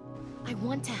 I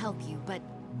want to help you, but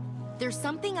there's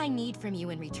something I need from you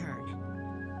in return.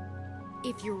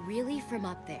 If you're really from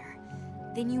up there,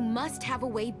 then you must have a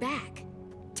way back.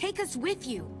 Take us with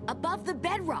you, above the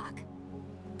bedrock.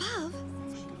 Above?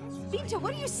 Binta,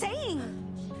 what are you saying?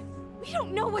 We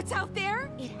don't know what's out there.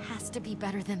 It has to be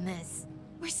better than this.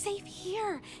 We're safe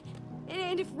here.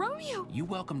 And if Romeo... You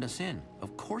welcomed us in.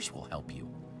 Of course we'll help you.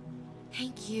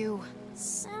 Thank you.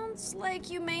 Sounds like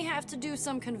you may have to do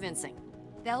some convincing.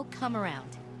 They'll come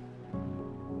around.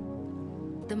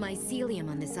 The mycelium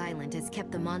on this island has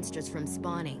kept the monsters from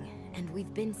spawning, and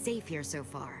we've been safe here so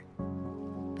far.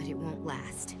 But it won't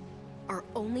last. Our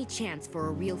only chance for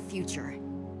a real future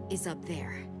is up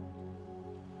there.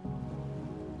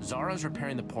 Zara's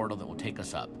repairing the portal that will take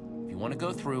us up. If you want to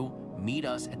go through, meet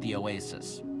us at the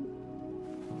Oasis.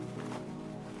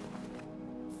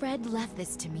 Fred left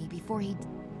this to me before he...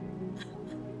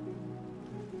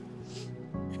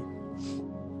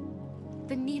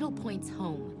 The needle points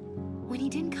home. When he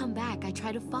didn't come back, I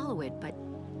tried to follow it, but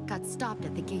got stopped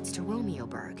at the gates to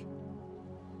Romeoburg.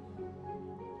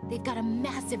 They've got a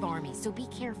massive army, so be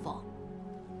careful.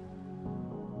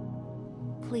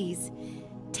 Please,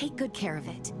 take good care of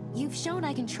it. You've shown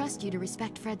I can trust you to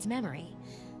respect Fred's memory.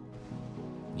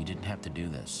 You didn't have to do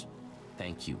this.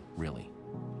 Thank you, really.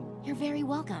 You're very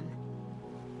welcome.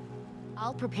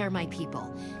 I'll prepare my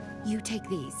people. You take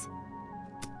these.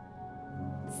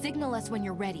 Signal us when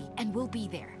you're ready, and we'll be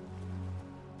there.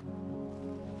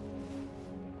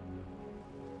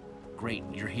 Great,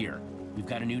 you're here. We've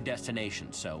got a new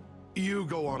destination, so... You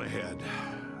go on ahead.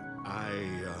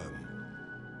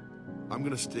 I'm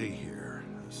gonna stay here,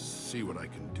 see what I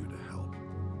can do to help.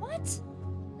 What?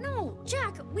 No,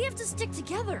 Jack, we have to stick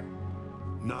together.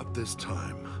 Not this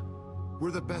time.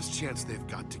 We're the best chance they've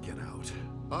got to get out.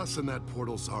 Us and that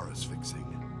portal Zara's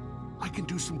fixing. I can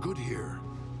do some good here.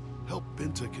 Help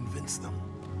Binta convince them.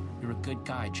 You're a good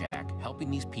guy, Jack.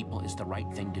 Helping these people is the right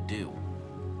thing to do.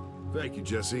 Thank you,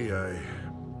 Jesse. I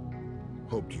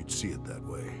hoped you'd see it that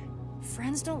way.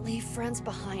 Friends don't leave friends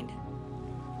behind.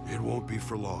 It won't be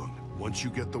for long. Once you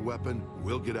get the weapon,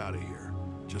 we'll get out of here.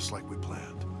 Just like we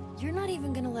planned. You're not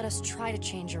even gonna let us try to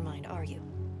change your mind, are you?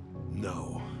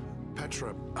 No.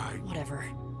 Petra, Whatever.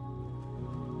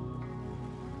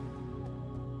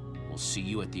 We'll see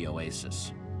you at the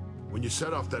Oasis. When you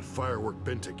set off that firework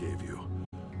Binta gave you,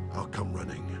 I'll come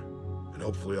running. And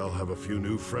hopefully I'll have a few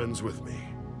new friends with me.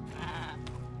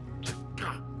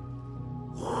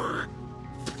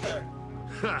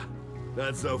 Ha!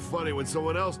 That's so funny when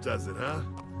someone else does it, huh?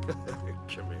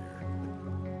 Come here.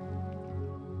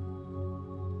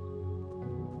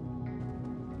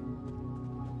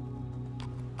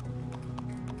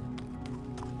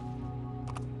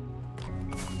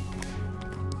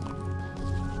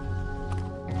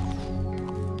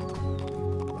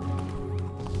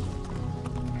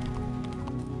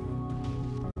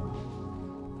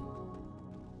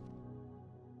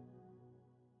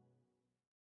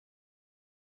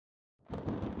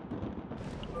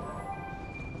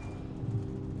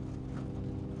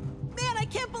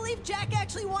 Jack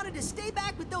actually wanted to stay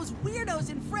back with those weirdos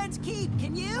in Fred's Keep,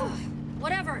 can you?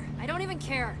 Whatever, I don't even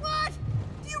care. What?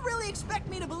 Do you really expect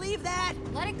me to believe that?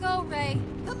 Let it go, Ray.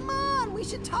 Come on, we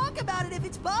should talk about it if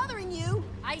it's bothering you.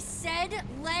 I said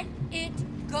let it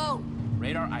go.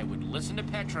 Radar, I would listen to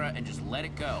Petra and just let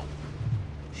it go.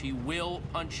 She will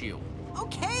punch you.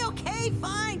 Okay,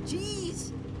 fine,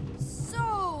 jeez.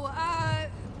 So,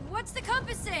 what's the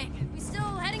compass saying? We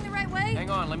still heading the right way?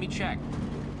 Hang on, let me check.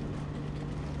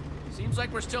 Seems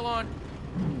like we're still on.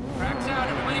 Tracks out,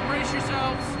 everybody brace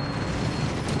yourselves.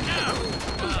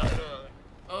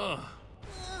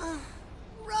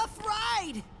 Rough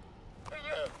ride.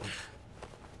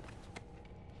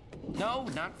 No,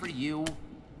 not for you.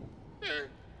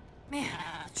 Man,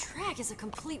 the track is a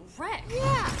complete wreck.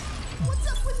 Yeah. What's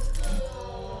up with...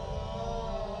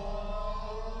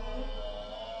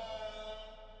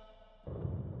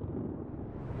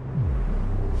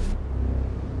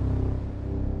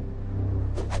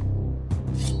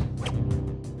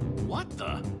 What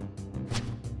the?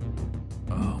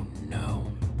 Oh, no.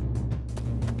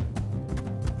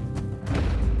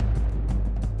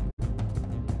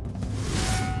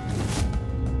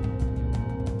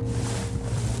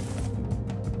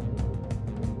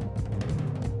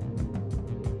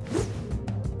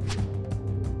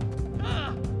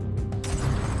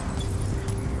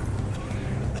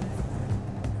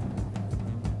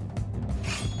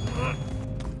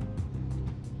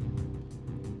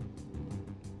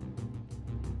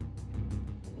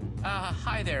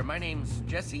 Hi there, my name's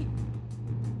Jesse.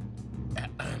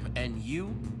 And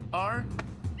you are?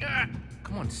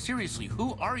 Come on, seriously,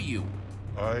 who are you?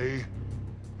 I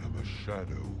am a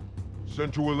shadow,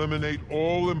 sent to eliminate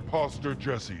all imposter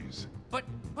Jessies. But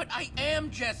I am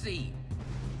Jesse!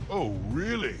 Oh,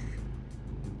 really?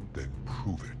 Then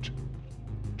prove it.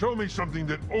 Tell me something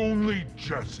that only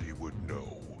Jesse would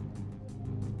know.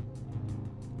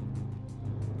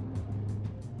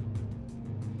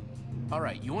 All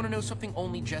right, you want to know something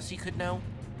only Jesse could know?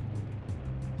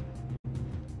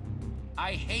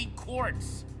 I hate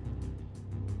quartz.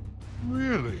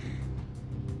 Really?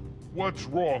 What's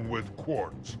wrong with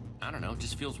quartz? I don't know, it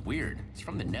just feels weird. It's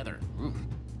from the nether. Ooh,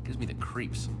 gives me the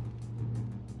creeps.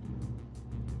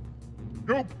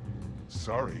 Nope.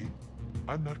 Sorry,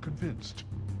 I'm not convinced.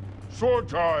 Sword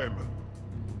time!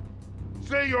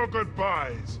 Say your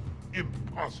goodbyes,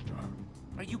 imposter.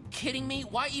 Are you kidding me?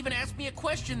 Why even ask me a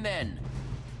question then?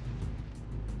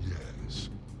 Yes.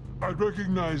 I'd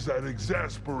recognize that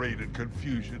exasperated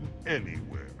confusion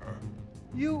anywhere.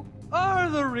 You are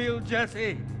the real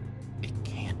Jesse! It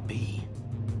can't be.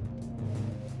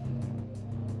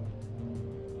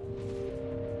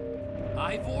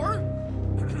 Ivor?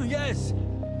 Yes,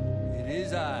 it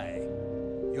is I,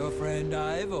 your friend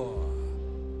Ivor.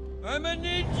 I'm a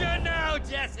ninja now,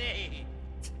 Jesse!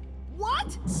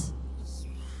 What?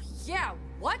 Yeah,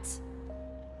 what?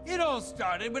 It all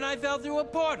started when I fell through a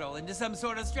portal into some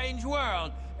sort of strange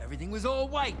world. Everything was all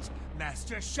white.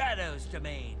 Master Shadow's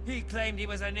domain. He claimed he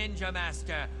was a ninja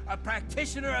master, a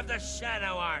practitioner of the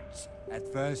shadow arts.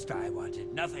 At first, I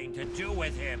wanted nothing to do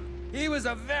with him. He was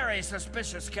a very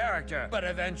suspicious character, but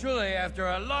eventually, after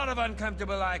a lot of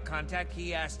uncomfortable eye contact,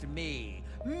 he asked me,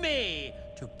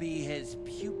 to be his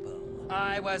pupil.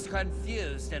 I was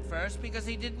confused at first because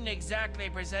he didn't exactly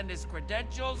present his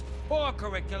credentials or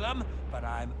curriculum, but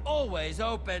I'm always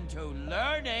open to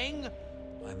learning.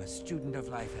 I'm a student of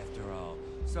life after all,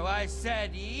 so I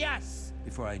said yes.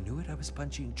 Before I knew it, I was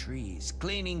punching trees,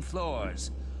 cleaning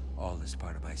floors, all as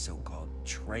part of my so-called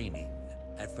training.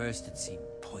 At first, it seemed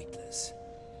pointless.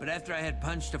 But after I had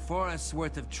punched a forest's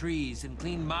worth of trees and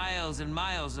cleaned miles and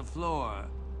miles of floor,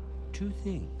 two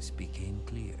things became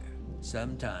clear.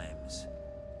 Sometimes,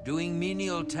 doing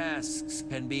menial tasks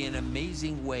can be an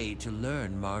amazing way to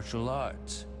learn martial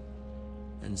arts.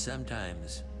 And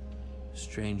sometimes,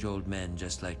 strange old men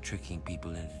just like tricking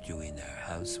people into doing their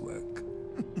housework.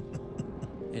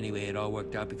 Anyway, it all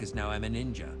worked out because now I'm a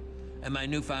ninja. And my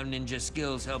newfound ninja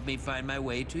skills help me find my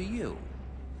way to you.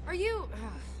 Are you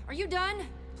done?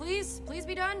 Please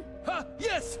be done? Huh,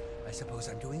 yes! I suppose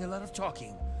I'm doing a lot of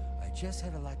talking. I just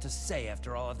had a lot to say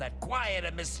after all of that quiet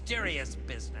and mysterious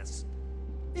business.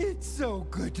 It's so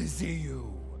good to see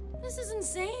you. This is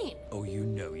insane. Oh, you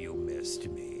know you missed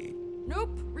me.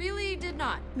 Nope, really did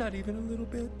not. Not even a little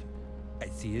bit. I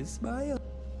see his smile.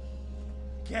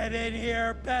 Get in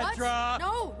here, Bedrock!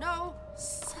 No.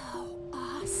 So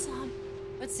awesome.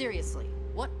 But seriously,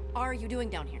 what are you doing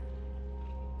down here?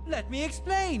 Let me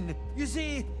explain. You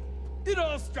see, it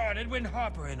all started when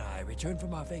Harper and I returned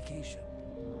from our vacation.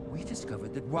 We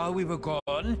discovered that while we were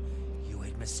gone, you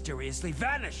had mysteriously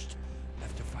vanished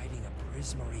after fighting a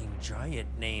prismarine giant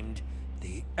named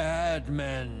the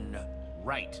Admin.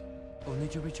 Right. Only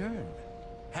to return,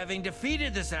 having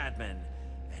defeated this admin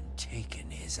and taken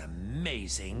his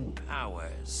amazing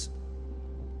powers.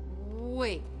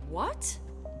 Wait, what?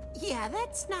 Yeah,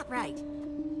 that's not right.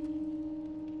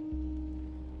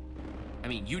 I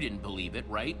mean, you didn't believe it,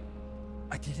 right?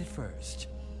 I did it first.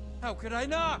 How could I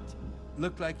not?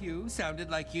 Looked like you,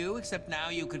 sounded like you, except now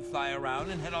you could fly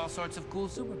around and had all sorts of cool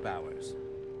superpowers.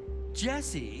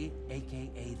 Jesse,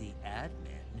 aka the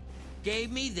admin,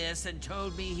 gave me this and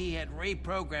told me he had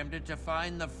reprogrammed it to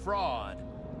find the fraud,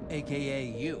 aka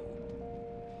you.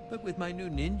 But with my new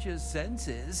ninja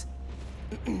senses,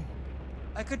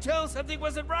 I could tell something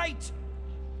wasn't right.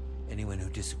 Anyone who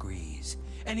disagrees,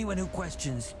 anyone who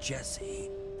questions Jesse,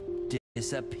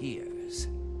 disappears.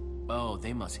 Oh,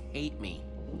 they must hate me.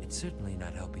 It's certainly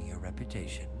not helping your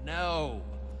reputation, no.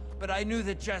 But I knew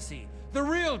that Jesse, the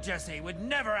real Jesse, would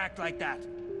never act like that.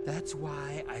 That's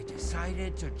why I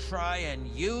decided to try and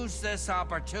use this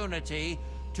opportunity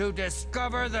to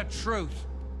discover the truth.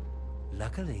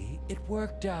 Luckily, it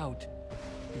worked out,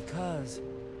 because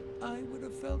I would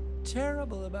have felt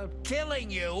terrible about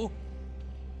killing you.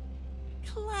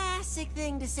 Classic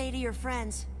thing to say to your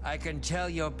friends. I can tell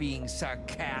you're being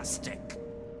sarcastic,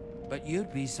 but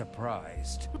you'd be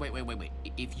surprised. Wait.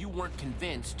 If you weren't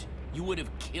convinced, you would have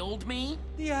killed me?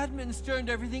 The admins turned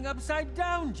everything upside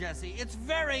down, Jesse. It's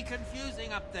very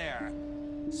confusing up there.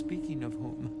 Speaking of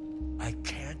whom, I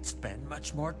can't spend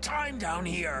much more time down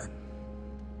here.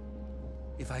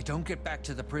 If I don't get back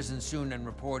to the prison soon and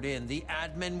report in, the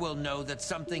admin will know that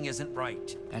something isn't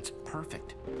right. That's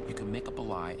perfect. You can make up a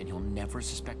lie and he'll never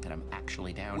suspect that I'm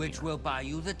actually down here. Which will buy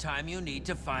you the time you need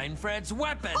to find Fred's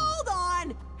weapon. Hold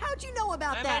on! How'd you know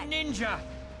about that? I'm a ninja.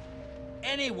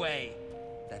 Anyway,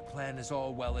 that plan is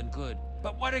all well and good,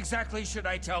 but what exactly should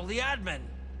I tell the admin?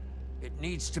 It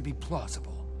needs to be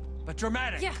plausible, but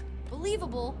dramatic. Yeah,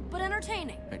 believable, but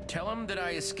entertaining. Tell him that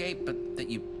I escaped, but that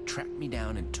you tracked me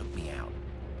down and took me out.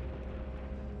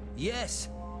 Yes,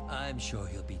 I'm sure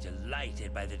he'll be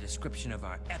delighted by the description of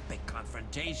our epic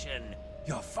confrontation.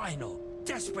 Your final,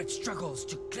 desperate struggles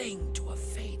to cling to a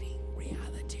fading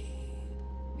reality.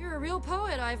 You're a real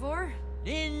poet, Ivor.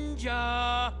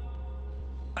 Ninja!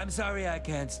 I'm sorry I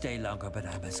can't stay longer, but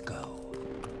I must go.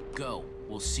 Go.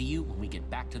 We'll see you when we get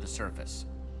back to the surface.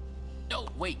 Oh,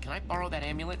 wait, can I borrow that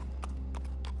amulet?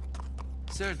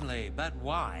 Certainly, but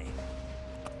why?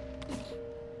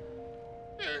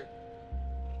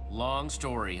 Long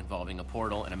story involving a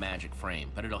portal and a magic frame,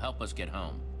 but it'll help us get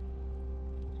home.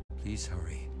 Please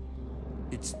hurry.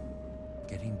 It's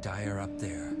getting dire up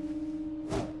there.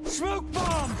 Smoke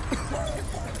bomb!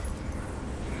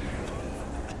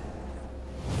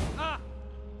 Ah!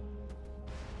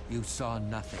 You saw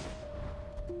nothing.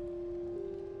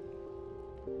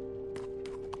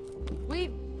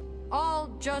 We all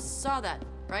just saw that,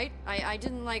 right? I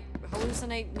didn't, like,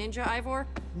 hallucinate Ninja Ivor?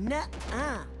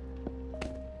 Nuh-uh.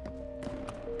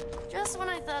 Just when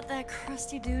I thought that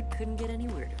crusty dude couldn't get any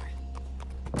weirder.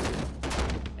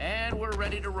 And we're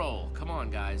ready to roll. Come on,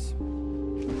 guys.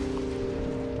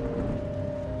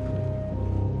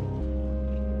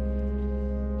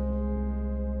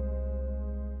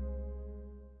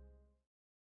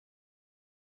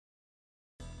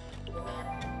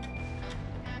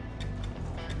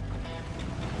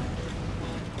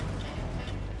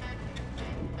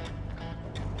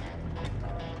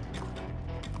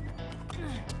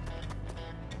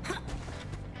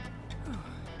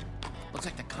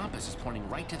 compass is pointing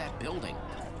right to that building.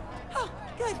 Oh,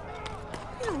 good.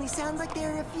 It only sounds like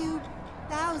there are a few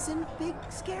thousand big,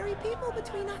 scary people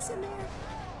between us and there.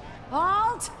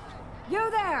 Halt! You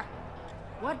there!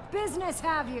 What business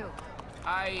have you?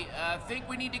 I think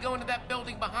we need to go into that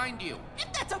building behind you.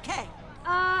 If that's okay.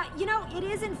 You know, it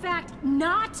is in fact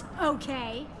not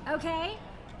okay, okay?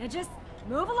 Now just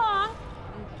move along.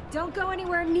 And don't go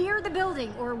anywhere near the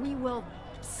building, or we will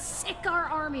sick our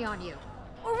army on you.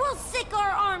 Or we'll sick our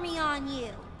army on you.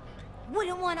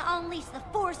 Wouldn't want to unleash the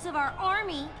force of our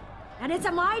army. And it's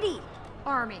a mighty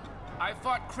army. I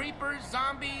fought creepers,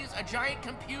 zombies, a giant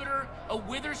computer, a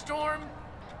wither storm.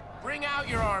 Bring out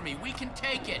your army. We can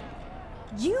take it.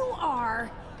 You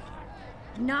are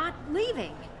not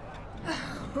leaving.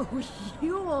 Oh,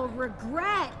 you will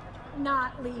regret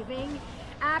not leaving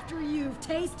after you've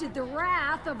tasted the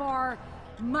wrath of our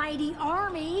mighty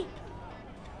army.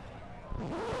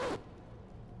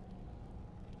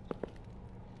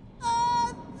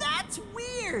 That's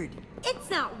weird. It's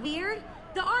not weird.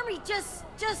 The army just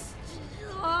took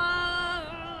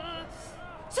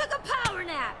a power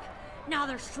nap. Now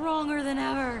they're stronger than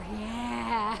ever.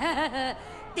 Yeah.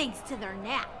 Thanks to their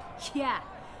nap. Yeah.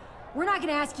 We're not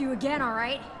gonna ask you again, all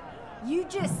right? You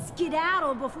just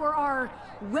skedaddle before our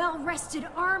well-rested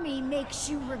army makes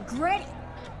you regret it.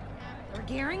 We're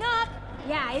gearing up.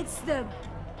 Yeah, it's the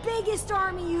biggest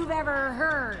army you've ever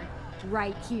heard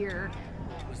right here.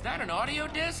 Was that an audio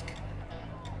disc?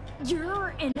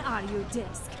 You're an audio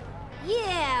disc.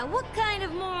 Yeah, what kind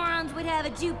of morons would have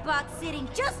a jukebox sitting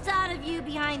just out of view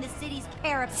behind the city's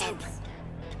parapets?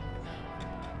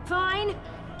 Fine.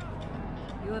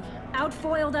 You have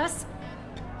outfoiled us.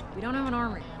 We don't have an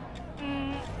army.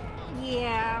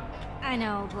 Yeah, I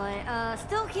know, but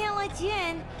still can't let you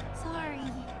in. Sorry.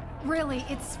 Really,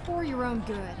 it's for your own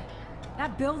good.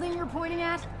 That building you're pointing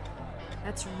at,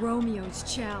 that's Romeo's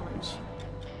challenge.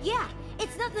 Yeah,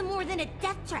 it's nothing more than a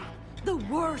death trap. The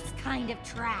worst kind of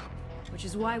trap. Which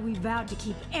is why we vowed to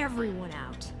keep everyone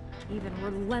out. Even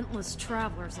relentless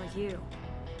travelers like you.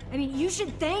 I mean, you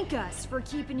should thank us for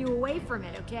keeping you away from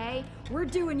it, okay? We're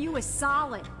doing you a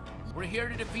solid. We're here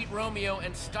to defeat Romeo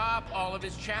and stop all of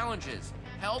his challenges.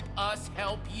 Help us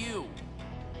help you.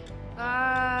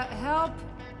 Help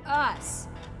us.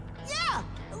 Yeah,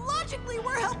 logically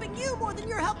we're helping you more than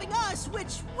you're helping us,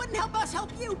 which wouldn't help us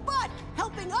help you, but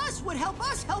helping us would help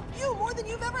us help you more than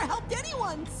you've ever helped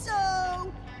anyone,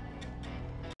 so...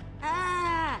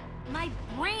 My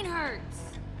brain hurts.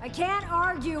 I can't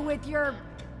argue with your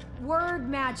word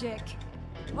magic.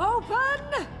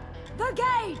 Open the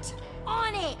gate!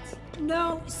 On it!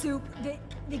 No, Soup, the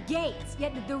gate.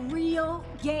 Yeah, the real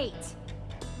gate.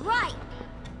 Right!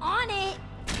 On it!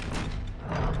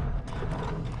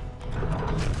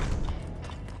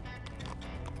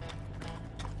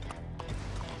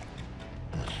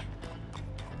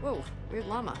 Whoa, weird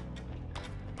llama.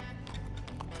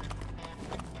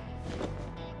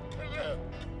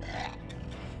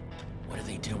 What are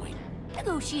they doing?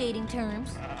 Negotiating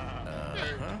terms.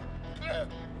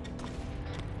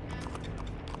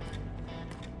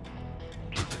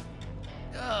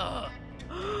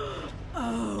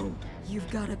 Oh, you've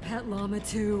got a pet llama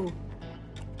too.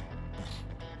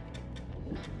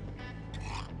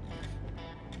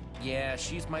 Yeah,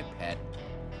 she's my pet.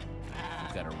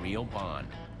 We've got a real bond.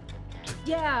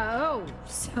 Yeah, oh,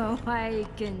 so I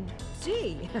can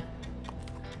see.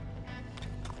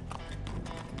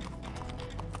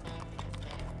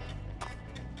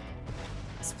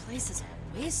 This place is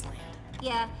a wasteland.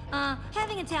 Yeah,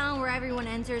 having a town where everyone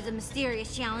enters a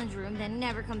mysterious challenge room then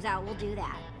never comes out will do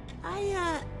that.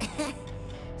 I,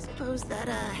 suppose that,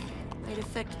 might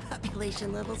affect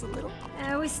population levels a little.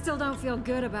 We still don't feel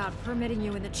good about permitting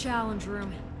you in the challenge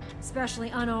room, especially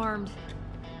unarmed.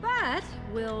 But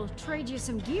we'll trade you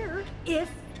some gear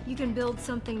if you can build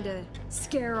something to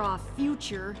scare off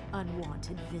future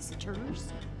unwanted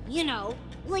visitors. You know,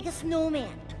 like a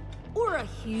snowman. Or a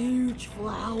huge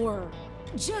flower.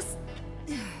 Just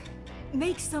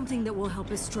make something that will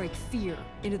help us strike fear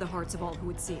into the hearts of all who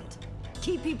would see it.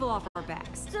 Keep people off our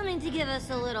backs. Something to give us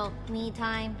a little me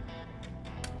time.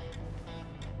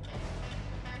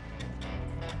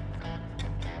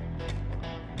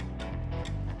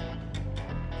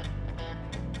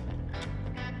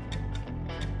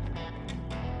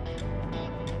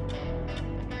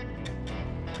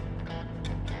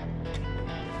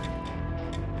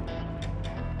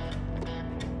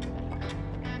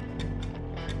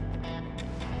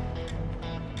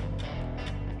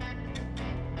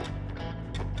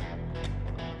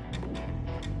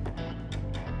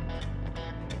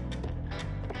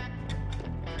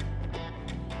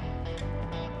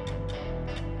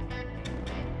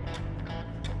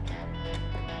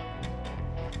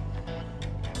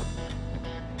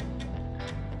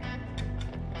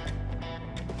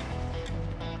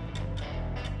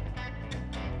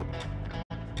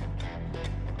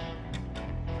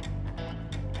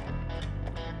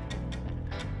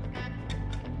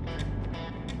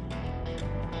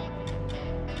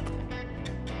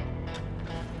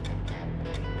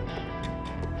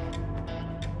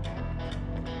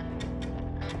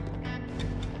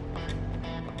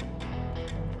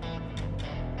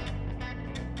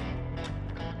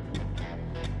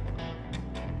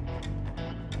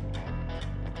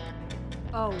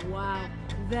 Oh, wow.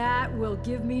 That will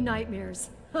give me nightmares.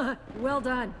 Well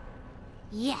done.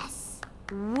 Yes,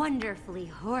 wonderfully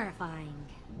horrifying.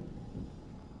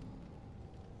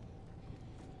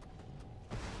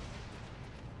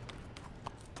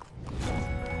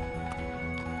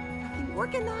 Nothing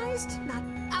organized, not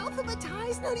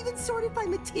alphabetized, not even sorted by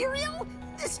material?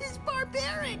 This is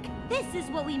barbaric! This is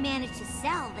what we managed to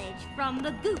salvage from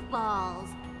the goofballs.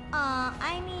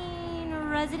 I mean,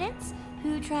 residents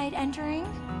who tried entering.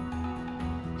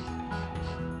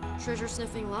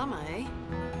 Treasure-sniffing llama, eh?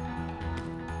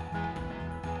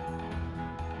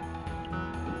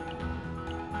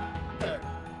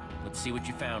 Let's see what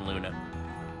you found, Luna.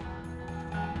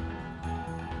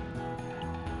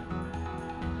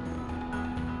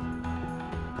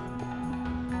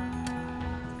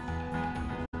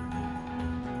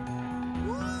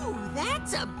 Ooh,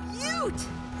 that's a beaut!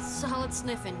 Solid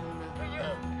sniffing,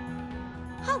 Luna.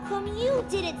 How come you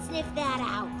didn't sniff that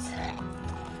out?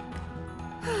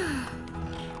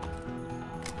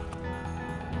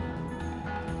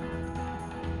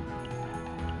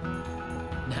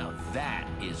 Now that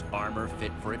is armor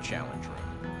fit for a challenge room.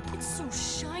 It's so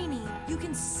shiny, you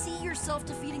can see yourself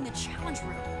defeating the challenge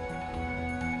room.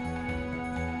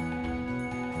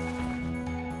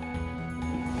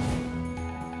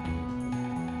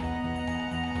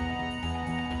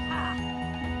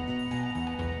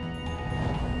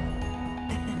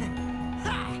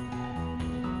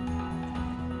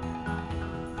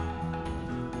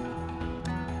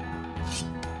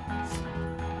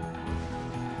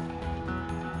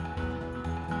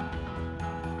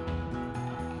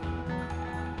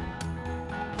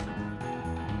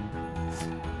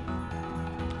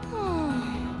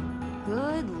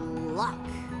 Good luck.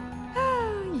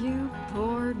 You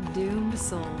poor doomed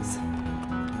souls.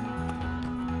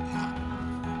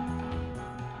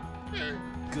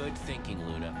 Good thinking,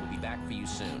 Luna. We'll be back for you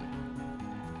soon.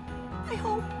 I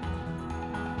hope.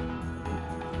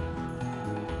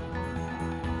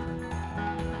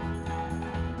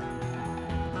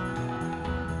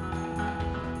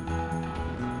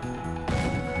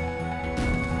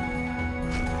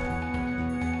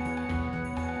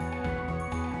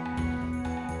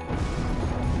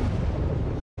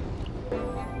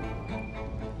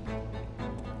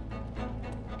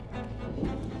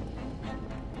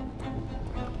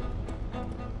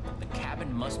 The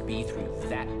cabin must be through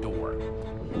that door.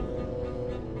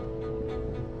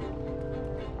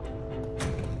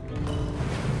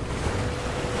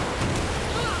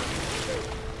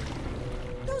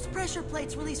 Those pressure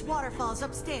plates release waterfalls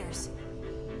upstairs.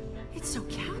 It's so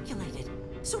calculated,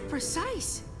 so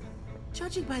precise.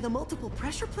 Judging by the multiple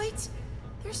pressure plates,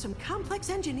 there's some complex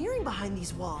engineering behind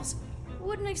these walls.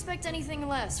 Wouldn't expect anything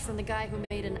less from the guy who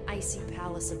made an icy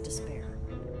palace of despair.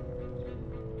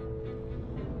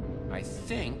 I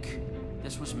think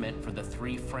this was meant for the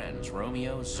three friends,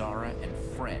 Romeo, Zara, and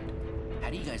Fred. How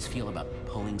do you guys feel about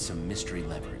pulling some mystery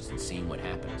levers and seeing what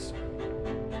happens?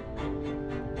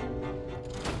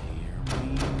 Here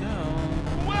we go.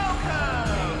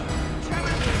 Welcome!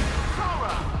 Challengers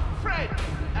Zara, Fred,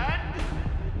 and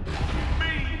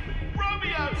me,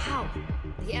 Romeo! How?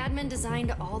 The admin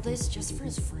designed all this just for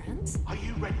his friends? Are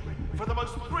you ready for the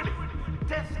most brilliant,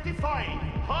 death-defying,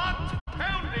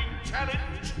 heart-pounding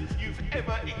challenge you've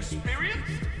ever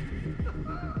experienced?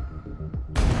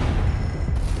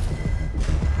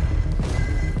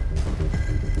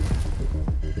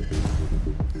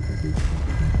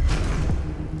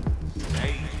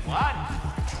 Stage 1,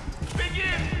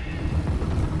 begin!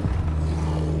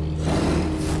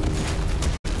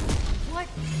 What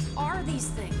are these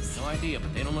things? No idea,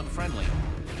 but they don't look friendly.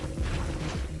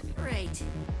 Great.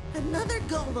 Another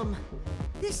golem.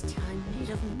 This time made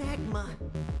of magma.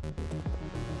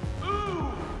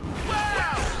 Ooh!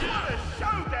 Wow! What a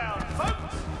showdown,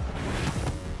 folks!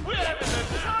 We're having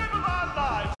the time of our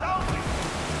lives, aren't we?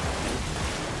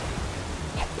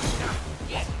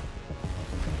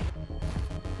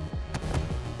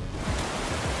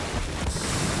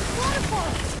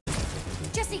 Waterfalls!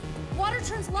 Jesse, water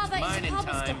turns lava Mine into in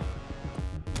cobblestone. time.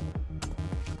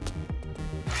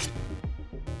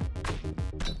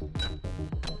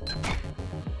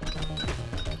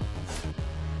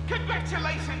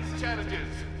 Congratulations,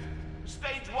 challengers!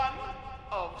 Stage 1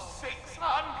 of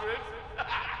 600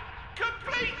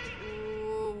 complete!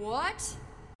 What?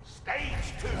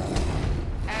 Stage 2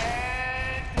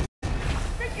 and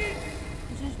begin!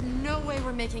 There's no way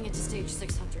we're making it to stage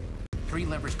 600. 3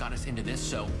 levers got us into this,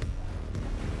 so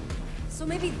So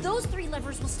maybe those 3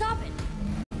 levers will stop it.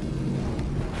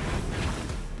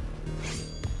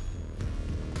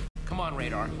 come on,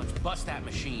 Radar. Let's bust that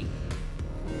machine.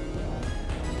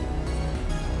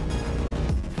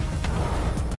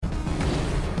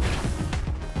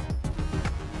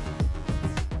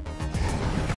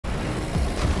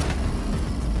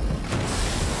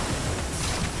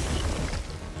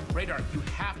 Radar, you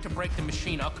have to break the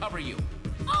machine. I'll cover you.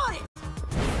 On it!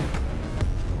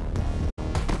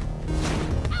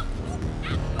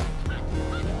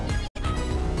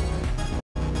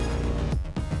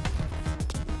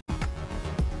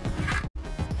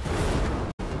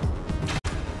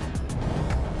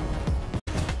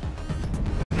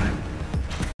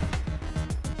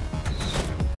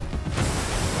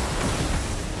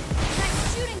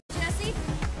 Nice shooting, Jesse.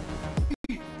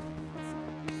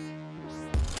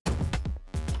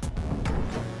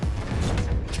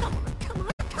 Come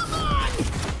on!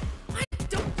 Why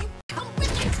don't you come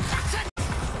with instructions?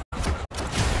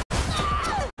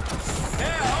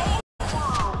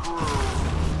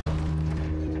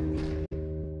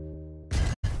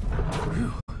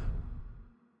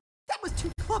 That was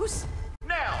too close.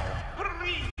 Now,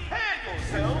 prepare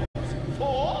yourselves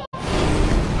for...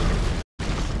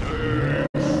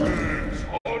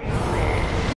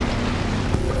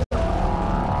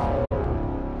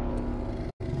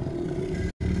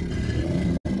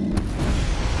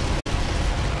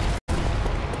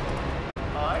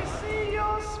 I see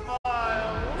your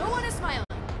smile. No one is smiling.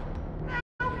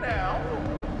 Now,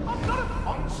 I'm not a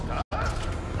monster.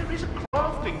 There is a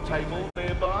crafting table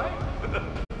nearby.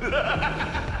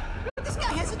 This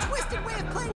guy has a twisted way of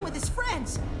playing with his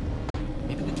friends.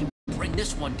 Maybe we can bring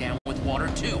this one down with water,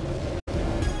 too.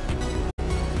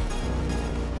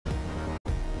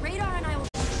 Radar and I will...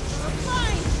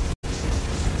 Fine.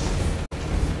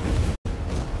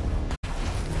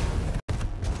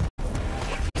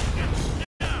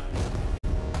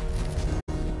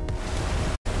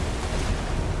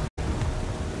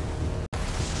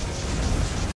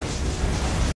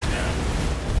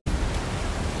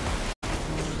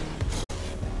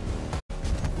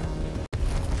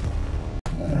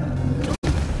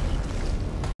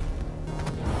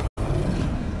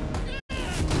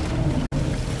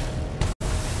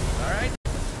 All right,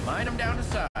 mine them down to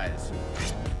size.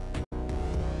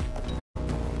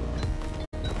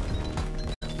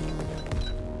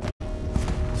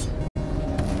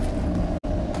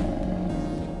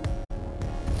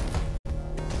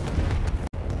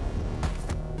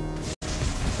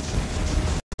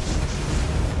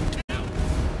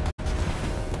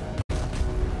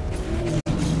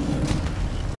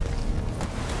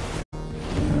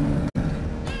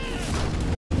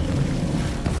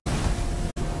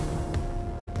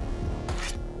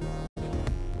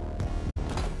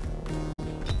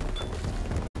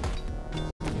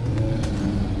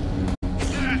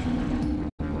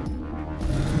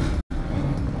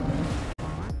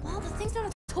 Well, the thing's not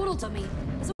a total dummy.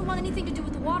 Doesn't want anything to do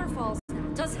with the waterfalls now,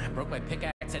 does it? I broke my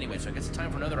pickaxe anyway, so I guess it's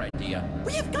time for another idea.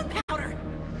 We have gunpowder.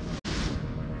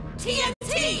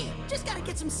 TNT! Just gotta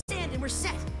get some sand and we're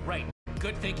set. Right.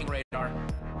 Good thinking, Radar.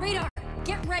 Radar,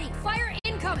 get ready. Fire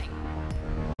incoming.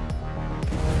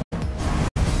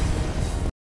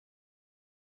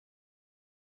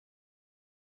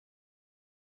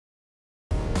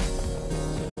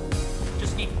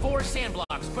 Just need 4 sand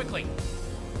blocks, quickly.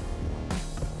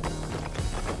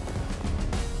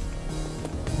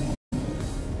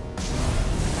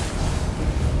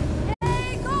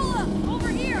 Hey, Gola, over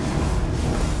here.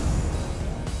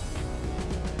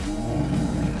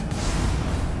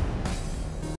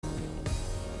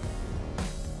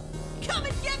 Come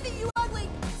and get me, you ugly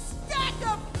stack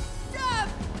of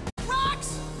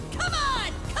rocks! Come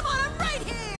on! Come on, I'm right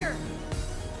here!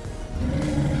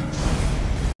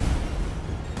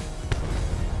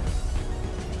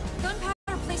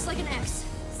 Gunpowder placed like an X.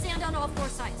 Sand on all 4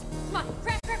 sides. Come on,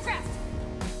 craft, craft, craft.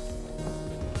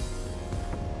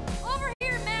 Over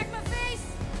here, magma face.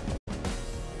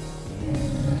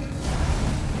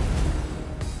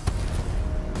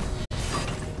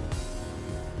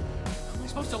 How am I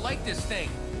supposed to light this thing?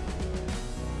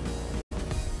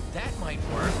 That might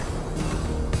work.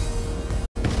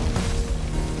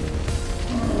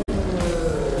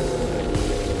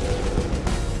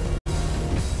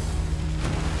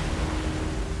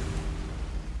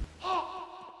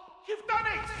 You've done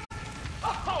it!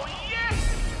 Oh, yes!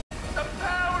 The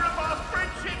power of our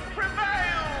friendship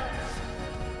prevails!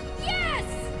 Yes!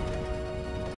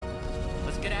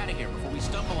 Let's get out of here before we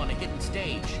stumble on a hidden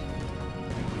stage.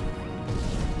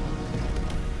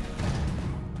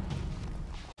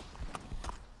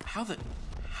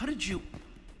 How did you...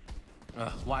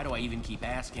 why do I even keep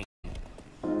asking?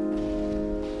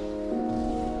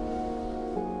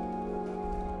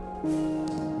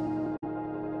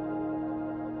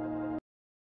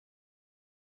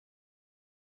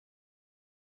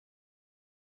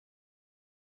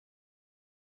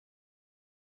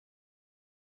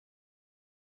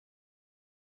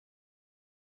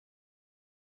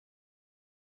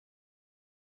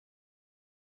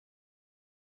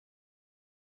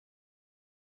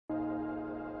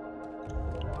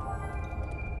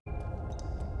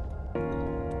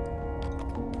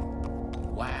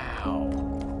 Wow.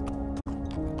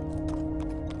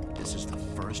 This is the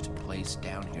first place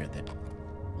down here that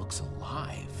looks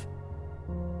alive.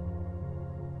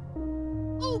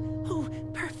 Oh,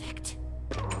 perfect.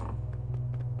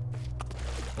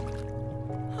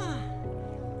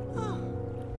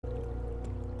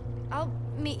 I'll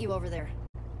meet you over there.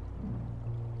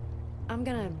 I'm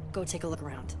gonna go take a look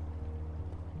around.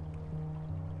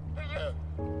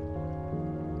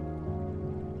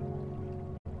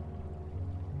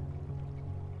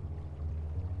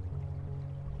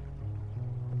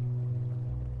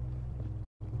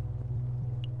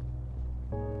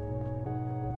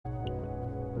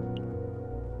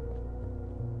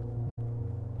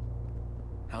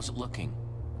 How's it looking?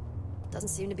 Doesn't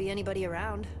seem to be anybody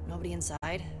around. Nobody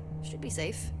inside. Should be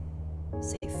safe.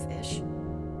 Safe-ish.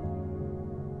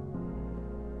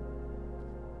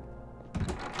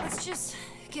 Let's just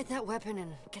get that weapon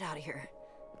and get out of here.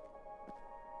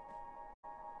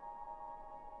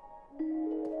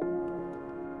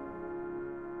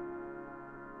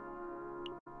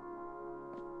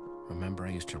 Remember I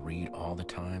used to read all the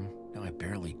time? Now I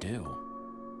barely do.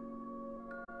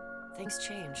 Things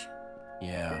change.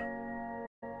 Yeah.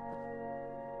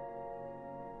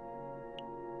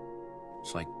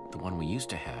 It's like the one we used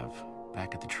to have,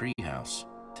 back at the treehouse.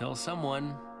 Till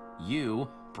someone, you,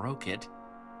 broke it.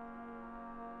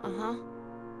 Uh-huh.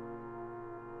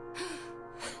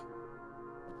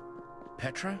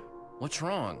 Petra? What's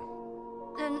wrong?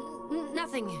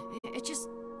 Nothing. It just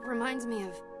reminds me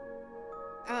of...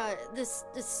 this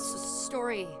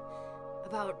story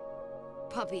about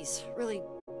puppies. Really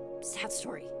sad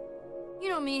story. You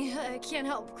know me, I can't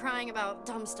help crying about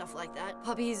dumb stuff like that.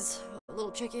 Puppies, little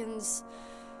chickens.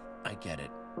 I get it.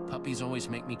 Puppies always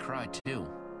make me cry,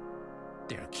 too.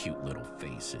 They're cute little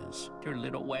faces. Their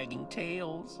little wagging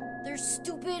tails. They're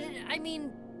stupid,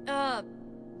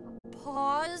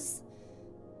 paws?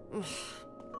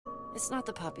 It's not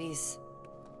the puppies.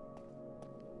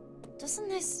 Doesn't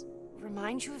this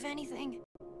remind you of anything?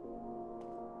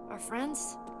 Our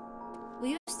friends? We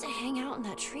used to hang out in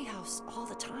that treehouse all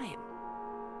the time.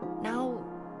 Now,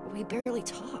 we barely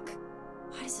talk.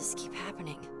 Why does this keep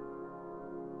happening?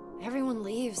 Everyone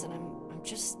leaves and I'm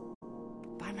just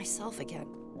by myself again.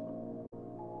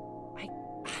 I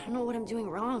don't know what I'm doing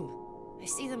wrong. I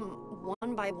see them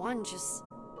one by one just...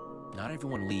 Not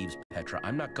everyone leaves, Petra.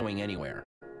 I'm not going anywhere.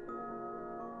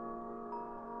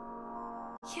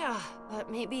 Yeah, but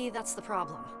maybe that's the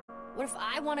problem. What if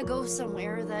I want to go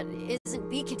somewhere that isn't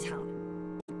Beacon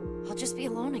Town? I'll just be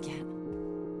alone again.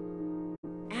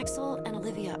 Axel and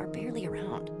Olivia are barely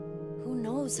around. Who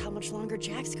knows how much longer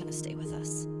Jack's gonna stay with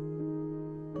us?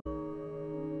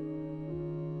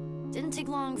 Didn't take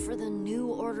long for the new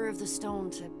Order of the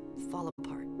Stone to fall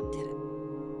apart, did it?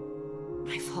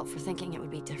 My fault for thinking it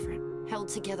would be different. Held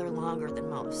together longer than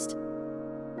most.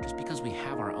 Just because we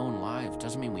have our own lives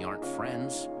doesn't mean we aren't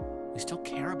friends. We still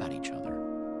care about each other.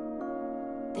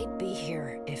 They'd be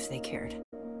here if they cared.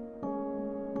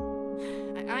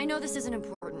 I know this isn't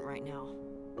important right now.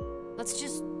 Let's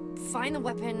just find the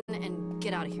weapon and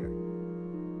get out of here.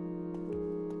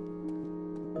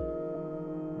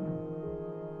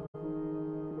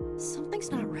 Something's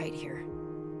not right here.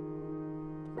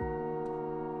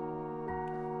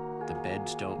 The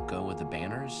beds don't go with the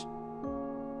banners?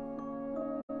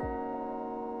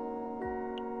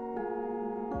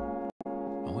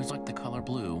 Always liked the color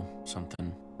blue.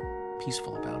 Something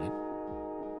peaceful about it.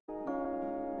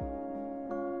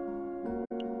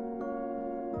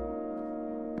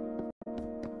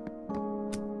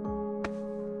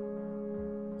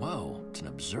 Whoa, it's an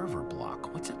observer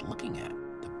block. What's it looking at?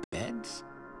 The beds?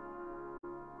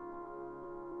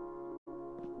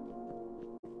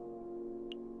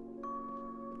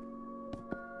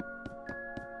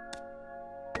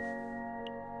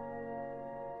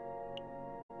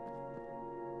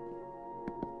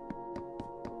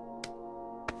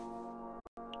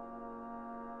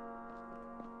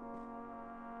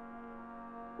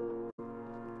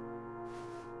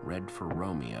 Red for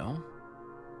Romeo.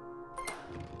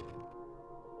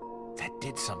 That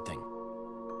did something.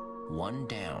 One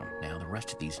down. Now the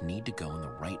rest of these need to go in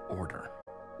the right order.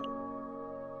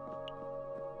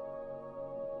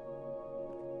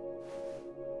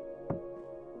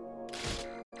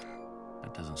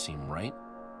 That doesn't seem right.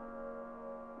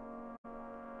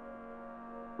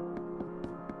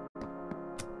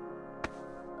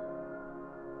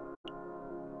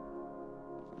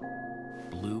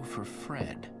 Blue for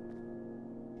Fred.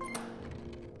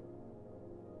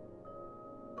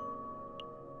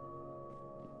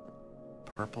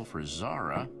 Purple for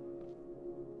Zara.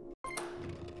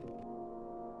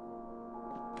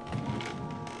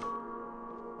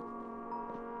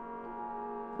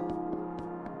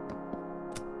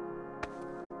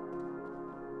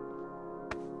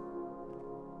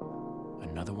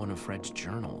 Another one of Fred's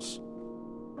journals.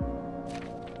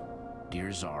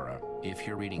 Dear Zara, if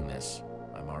you're reading this,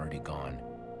 I'm already gone.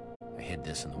 I hid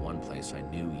this in the one place I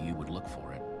knew you would look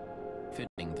for it.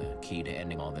 Fitting the key to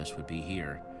ending all this would be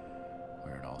here,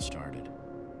 where it all started.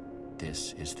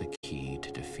 This is the key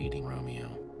to defeating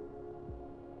Romeo.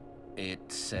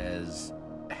 It says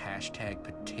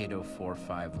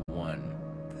 #potato451.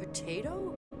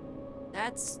 Potato?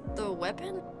 That's the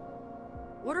weapon?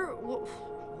 What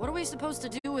are we supposed to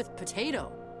do with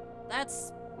potato?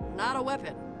 That's not a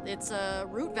weapon. It's a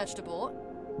root vegetable.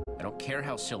 I don't care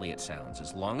how silly it sounds,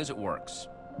 as long as it works.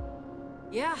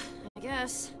 Yeah, I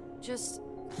guess. Just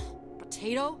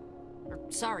potato? Or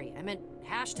sorry, I meant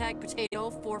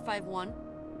 #potato451.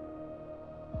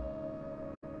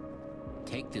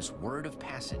 Take this word of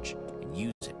passage and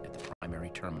use it at the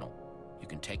primary terminal. You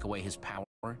can take away his power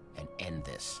and end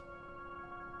this.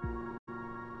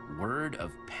 Word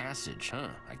of passage, huh?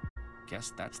 I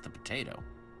guess that's the potato.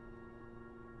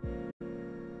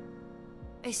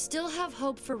 I still have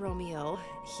hope for Romeo.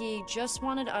 He just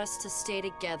wanted us to stay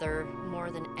together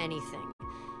more than anything.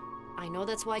 I know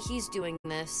that's why he's doing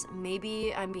this.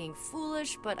 Maybe I'm being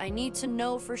foolish, but I need to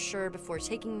know for sure before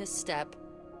taking this step.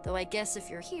 Though I guess if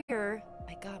you're here,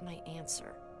 I got my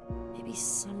answer. Maybe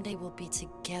someday we'll be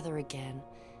together again.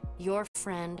 Your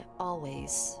friend,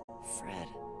 always, Fred.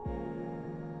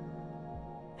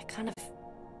 I kind of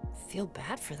feel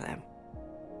bad for them.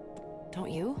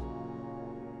 Don't you?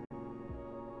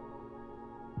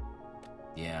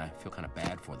 Yeah, I feel kind of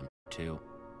bad for them, too.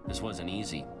 This wasn't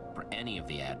easy for any of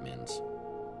the admins.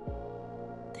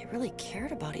 They really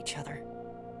cared about each other.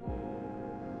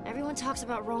 Everyone talks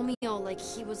about Romeo like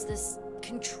he was this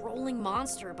controlling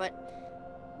monster, but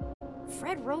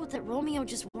Fred wrote that Romeo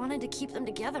just wanted to keep them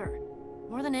together,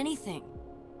 more than anything.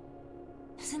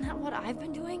 Isn't that what I've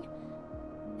been doing?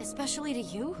 Especially to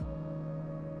you?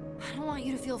 I don't want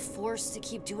you to feel forced to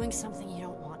keep doing something you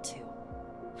don't want to.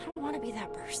 I don't want to be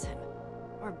that person.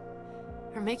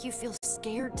 Or make you feel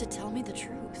scared to tell me the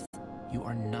truth. You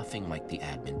are nothing like the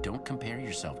admin. Don't compare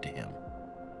yourself to him.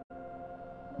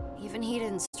 Even he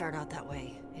didn't start out that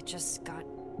way. It just got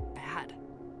bad.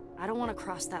 I don't want to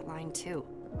cross that line too.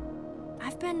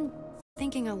 I've been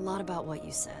thinking a lot about what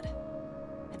you said.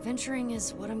 Adventuring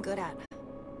is what I'm good at.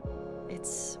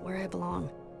 It's where I belong.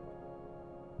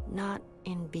 Not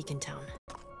in Beacon Town.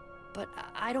 But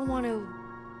I don't want to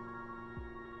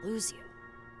lose you.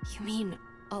 You mean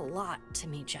a lot to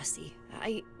me, Jesse.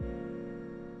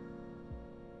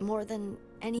 More than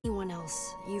anyone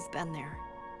else, you've been there.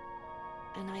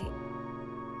 And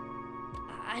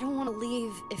I don't want to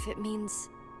leave if it means...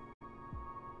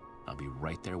 I'll be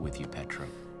right there with you, Petra.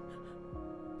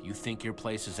 If you think your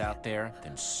place is out there,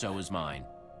 then so is mine.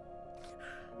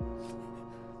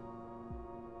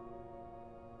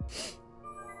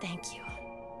 Thank you.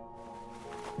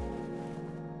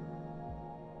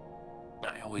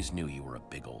 I always knew you were a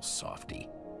big old softy.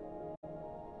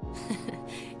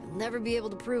 You'll never be able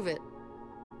to prove it.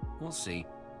 We'll see.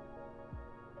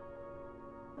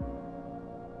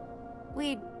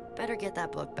 We'd better get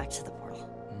that book back to the portal.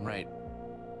 Right.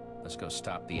 Let's go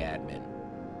stop the admin.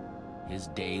 His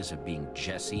days of being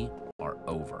Jesse are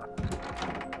over.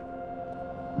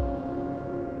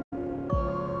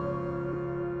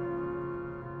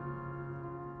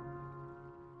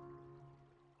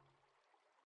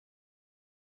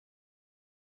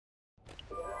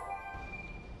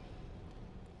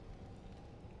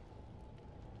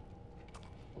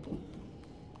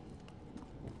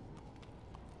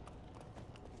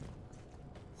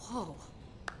 Whoa,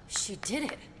 she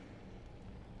did it.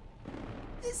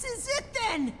 This is it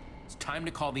then! It's time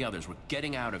to call the others. We're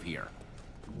getting out of here.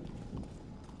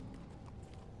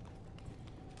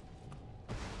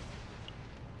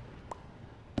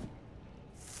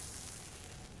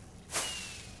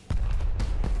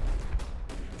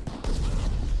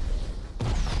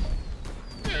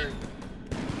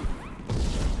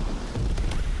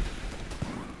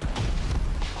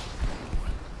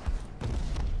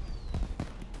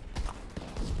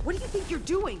 What do you think you're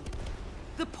doing?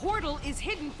 The portal is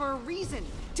hidden for a reason,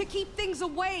 to keep things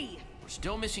away. We're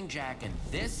still missing Jack, and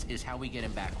this is how we get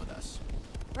him back with us.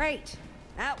 Right.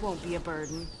 That won't be a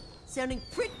burden. Sounding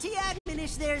pretty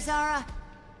adminish there, Zara.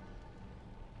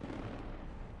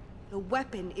 The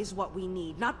weapon is what we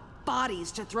need, not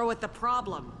bodies to throw at the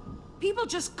problem. People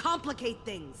just complicate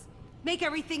things, make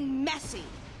everything messy,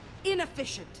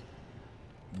 inefficient.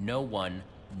 No one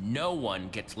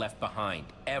gets left behind,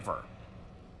 ever.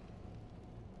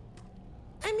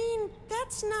 I mean,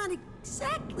 that's not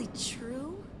exactly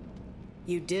true.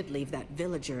 You did leave that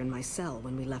villager in my cell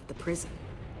when we left the prison.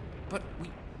 But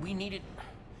we needed...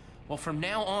 Well, from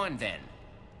now on, then.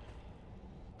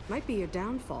 Might be your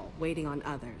downfall, waiting on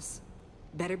others.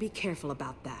 Better be careful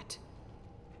about that.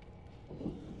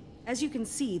 As you can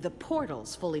see, the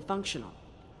portal's fully functional.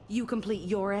 You complete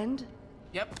your end?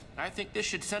 Yep, I think this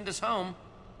should send us home.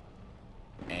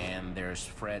 And there's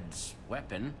Fred's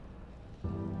weapon.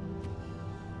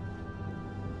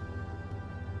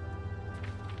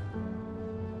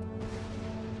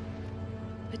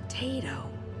 Potato.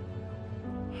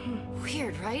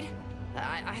 Weird, right?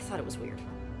 I thought it was weird.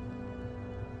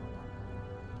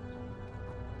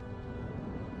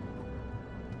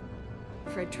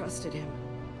 Fred trusted him.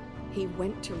 He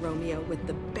went to Romeo with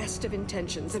the best of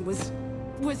intentions and was...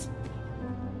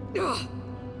 Ugh!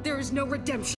 There is no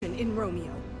redemption in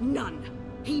Romeo. None.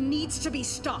 He needs to be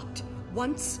stopped,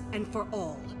 once and for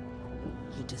all.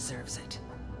 He deserves it.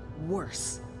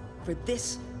 Worse. For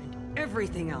this and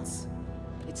everything else.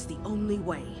 It's the only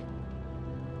way.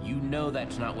 You know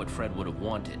that's not what Fred would have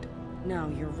wanted.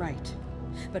 No, you're right.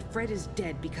 But Fred is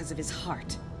dead because of his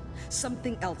heart.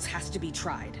 Something else has to be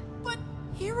tried. But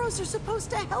heroes are supposed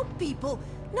to help people,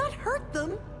 not hurt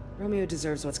them. Romeo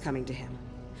deserves what's coming to him.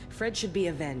 Fred should be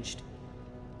avenged.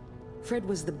 Fred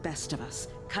was the best of us,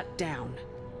 cut down.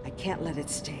 I can't let it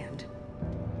stand.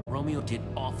 Romeo did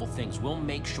awful things. We'll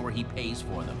make sure he pays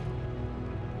for them.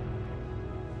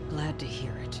 Glad to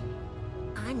hear it.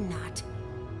 I'm not.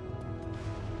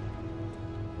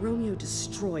 Romeo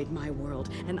destroyed my world,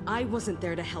 and I wasn't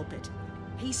there to help it.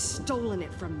 He's stolen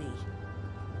it from me.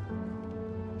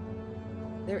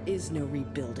 There is no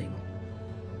rebuilding.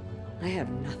 I have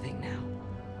nothing now.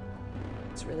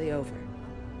 It's really over.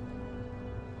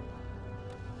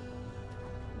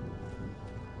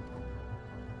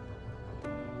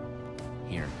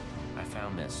 Here, I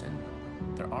found this, and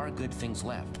there are good things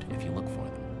left if you look for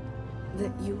them.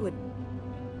 That you would...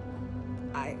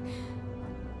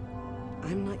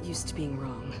 I'm not used to being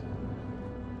wrong.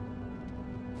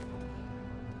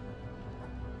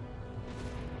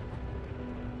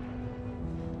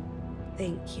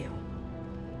 Thank you.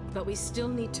 But we still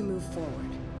need to move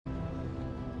forward.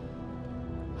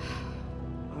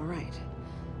 All right.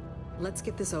 Let's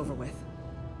get this over with.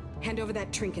 Hand over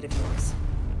that trinket of yours.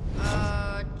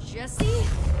 Jesse?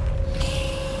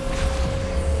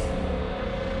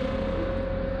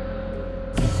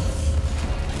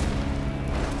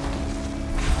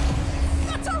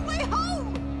 That's our way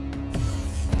home!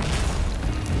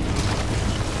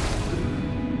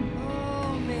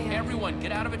 Oh, man. Everyone,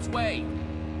 get out of its way!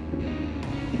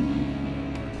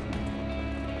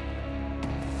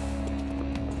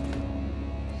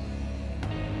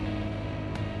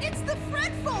 It's the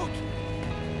Fred folk!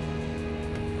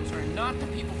 Those are not the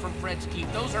people from Fred's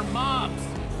Keep. Those are mobs!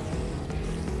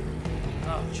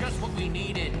 Oh, just what we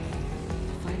needed.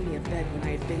 Find me a bed when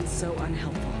I had been so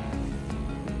unhelpful.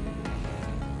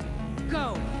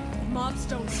 Go! Mobs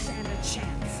don't stand a chance.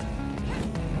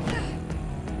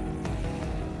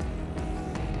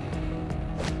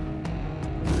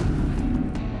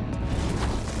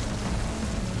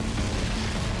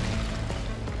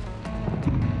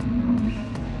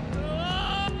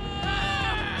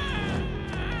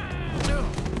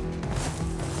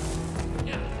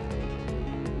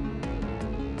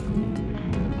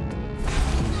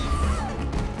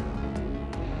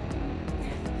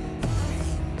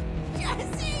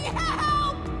 Jesse,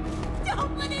 help!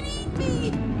 Don't let it eat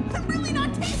me! I'm really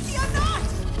not tasty, I'm not!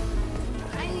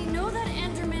 I know that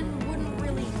Enderman wouldn't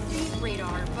really eat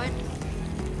Radar, but...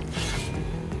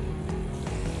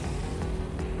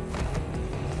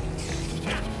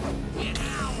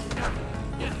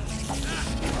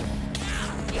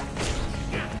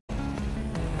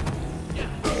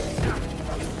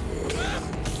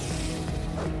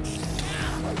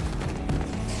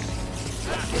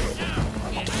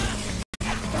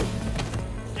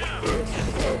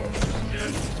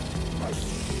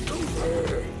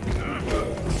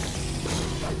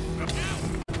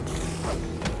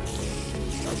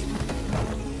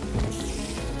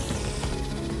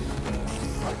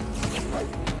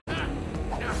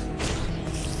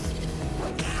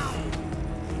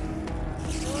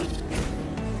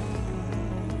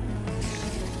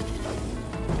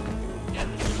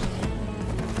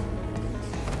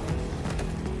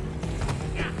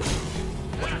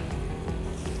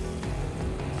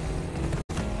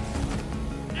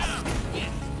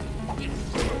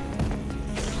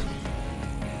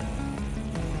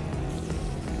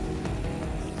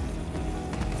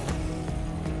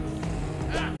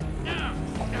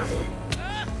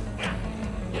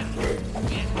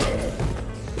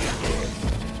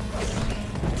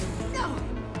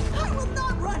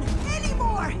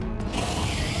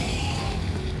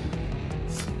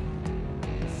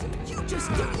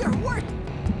 You're worth...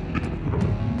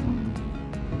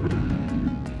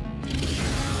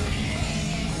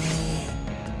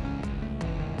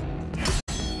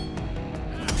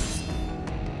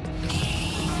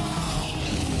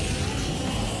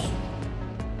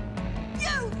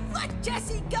 You let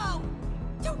Jesse go!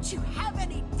 Don't you have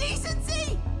any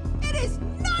decency? It is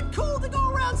not cool to go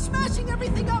around smashing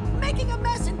everything up, making a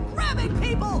mess, and grabbing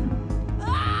people!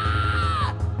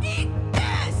 Ah! Eat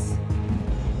this!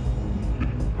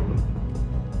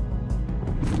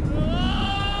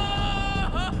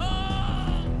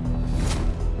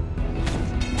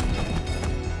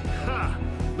 Ha!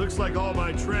 Looks like all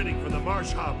my training for the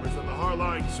marsh hoppers and the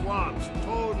Harline swamps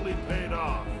totally paid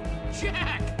off.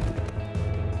 Jack!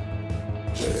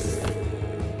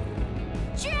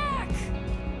 Jack!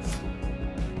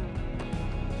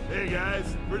 Hey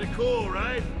guys, pretty cool,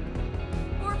 right?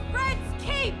 For Fred's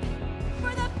keep!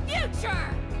 For the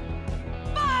future!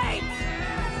 Fight!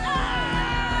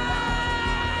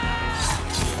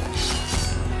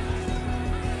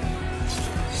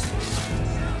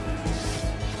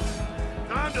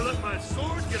 Time to let my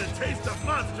sword get a taste of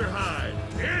Monster Hide.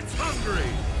 It's hungry.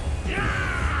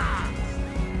 Yeah!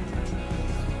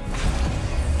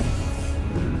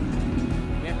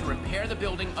 We have to repair the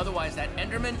building, otherwise that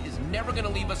Enderman is never gonna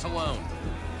leave us alone.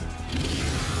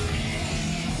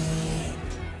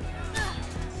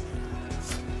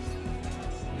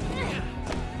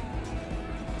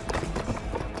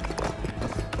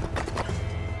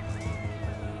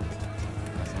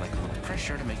 Nothing like a little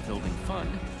pressure to make building fun.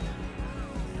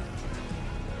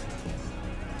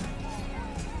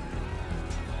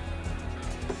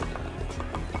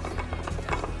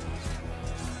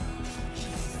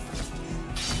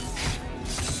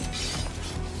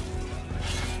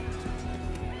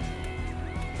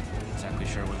 Exactly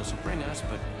sure where this will bring us,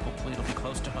 but hopefully it'll be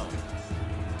close to home.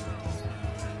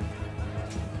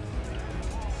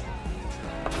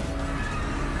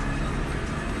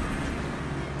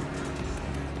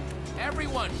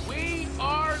 Everyone, we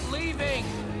are leaving!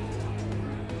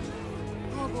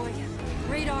 Oh boy.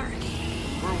 Radar.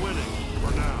 We're winning,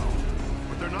 for now.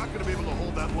 But they're not gonna be able to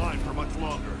hold that line for much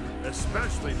longer.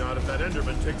 Especially not if that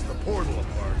Enderman takes the portal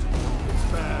apart. It's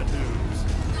bad news.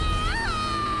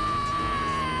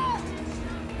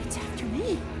 It's after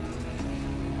me.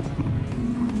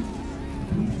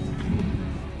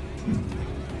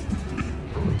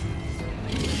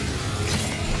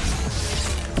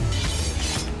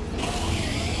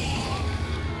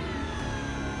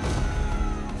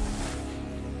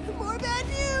 More bad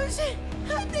news!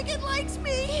 I think it likes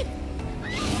me!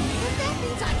 And that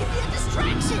means I can be a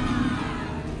distraction!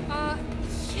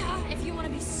 Yeah, if you want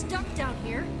to be stuck down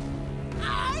here.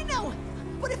 I know!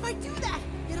 But if I do that,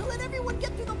 it'll let everyone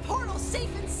get through the portal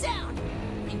safe and sound!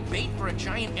 Being bait for a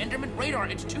giant Enderman? Radar,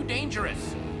 it's too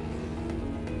dangerous!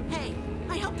 Hey,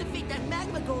 I helped defeat that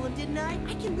magma golem, didn't I?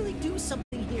 I can really do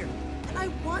something here. And I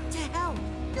want to help.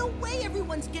 No way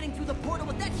everyone's getting through the portal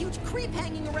with that huge creep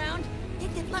hanging around.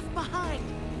 They'd get left behind.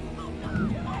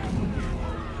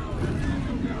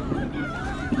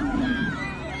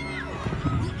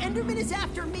 The Enderman is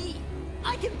after me.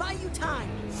 I can buy you time.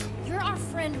 You're our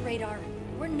friend, Radar.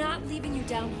 We're not leaving you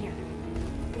down here.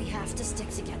 We have to stick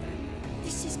together.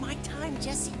 This is my time,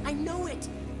 Jesse. I know it.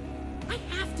 I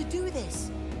have to do this.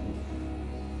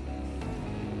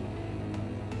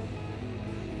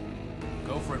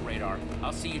 Go for it, Radar.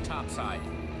 I'll see you topside.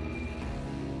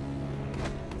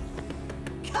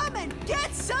 Come and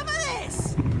get some of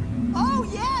this! Oh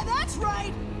yeah, that's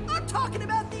right! I'm talking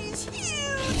about these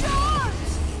huge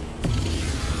arms!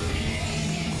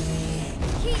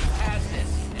 He has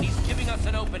this, and he's giving us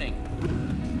an opening.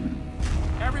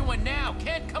 Everyone now!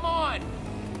 Kent, come on!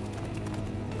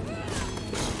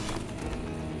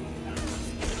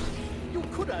 You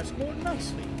could ask more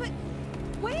nicely. But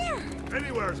where?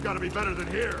 Anywhere's gotta be better than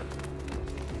here.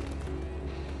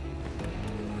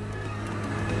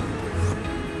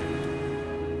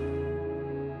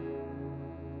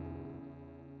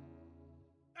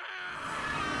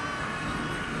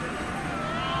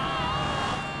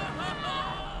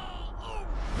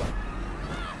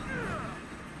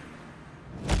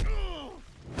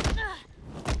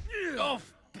 Oh,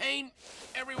 pain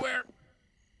everywhere.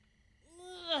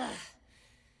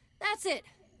 That's it.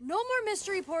 No more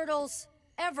mystery portals.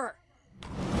 Ever.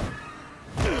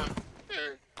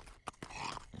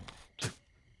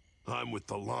 I'm with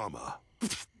the llama.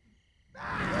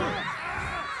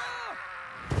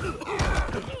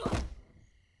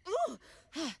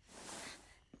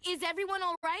 Is everyone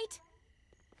all right?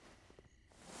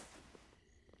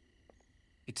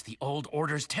 It's the Old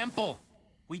Order's temple.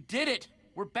 We did it.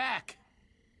 We're back.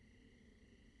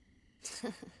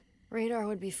 Radar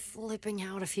would be flipping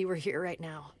out if he were here right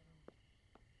now.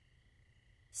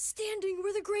 Standing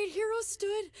where the great hero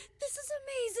stood. This is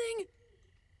amazing!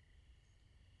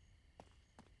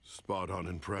 Spot on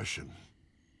impression.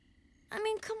 I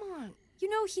mean, come on. You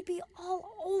know he'd be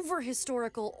all over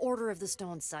historical Order of the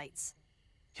Stone sites.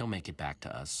 He'll make it back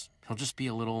to us. He'll just be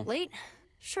a little... Late?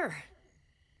 Sure.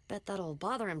 Bet that'll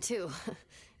bother him, too.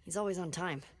 He's always on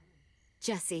time.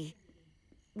 Jesse,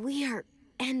 we are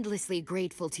endlessly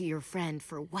grateful to your friend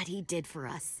for what he did for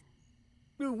us.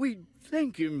 We'd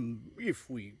thank him if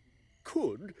we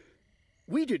could.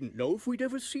 We didn't know if we'd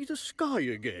ever see the sky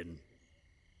again.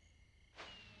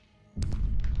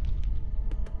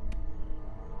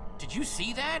 Did you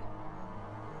see that?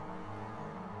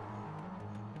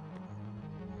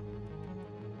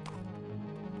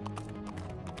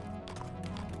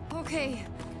 Okay,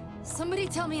 somebody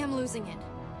tell me I'm losing it.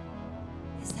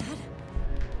 Is that...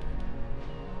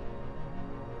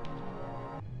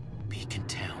 Beacon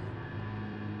Town.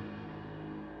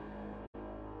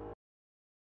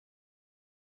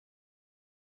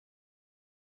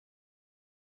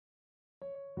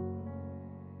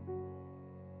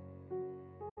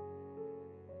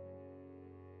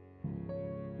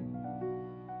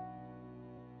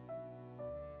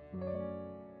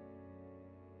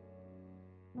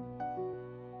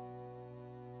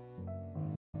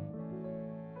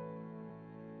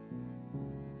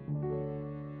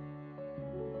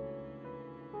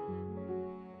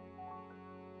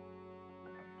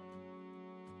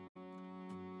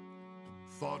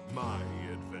 Thought my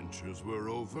adventures were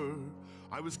over.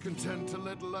 I was content to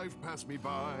let life pass me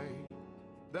by.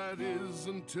 That is,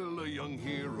 until a young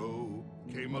hero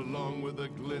came along with a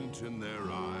glint in their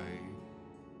eye.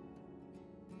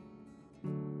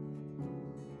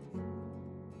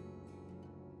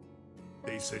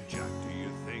 They said, Jack, do you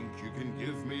think you can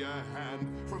give me a hand?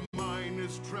 For mine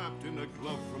is trapped in a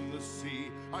glove from the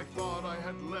sea. I thought I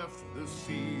had left the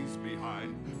seas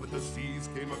behind, but the seas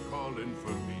came a-calling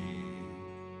for me.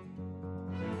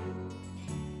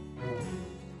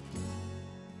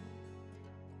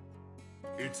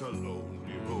 It's a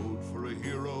lonely road for a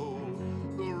hero.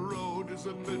 The road is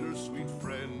a bittersweet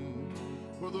friend.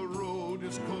 For the road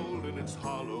is cold and it's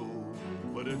hollow,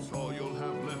 but it's all you'll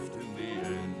have left in the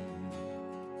end.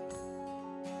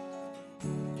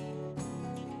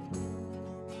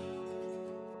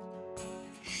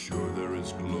 Sure, there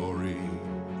is glory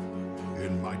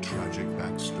in my tragic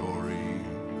backstory,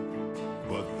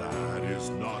 but that is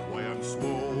not why I'm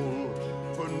swole.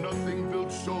 For nothing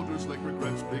builds shoulders like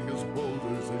regrets big as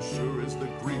boulders, as sure as the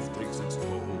grief takes its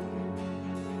toll.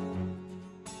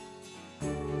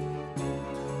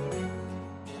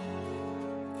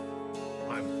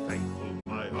 I'm thankful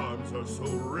my arms are so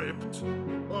ripped,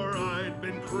 or I'd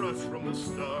been crushed from the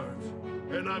start.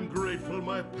 And I'm grateful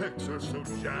my pecs are so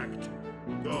jacked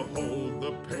to hold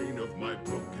the pain of my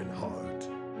broken heart.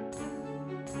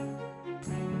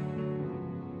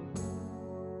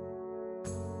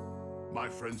 My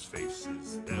friends'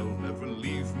 faces, they'll never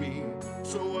leave me,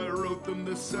 so I wrote them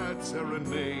this sad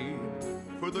serenade.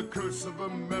 For the curse of a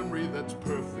memory that's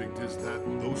perfect is that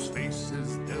those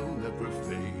faces, they'll never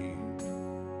fade.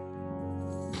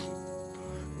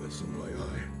 Listen, my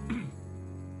eye.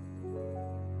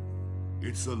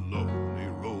 It's a lonely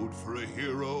road for a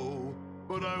hero,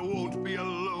 but I won't be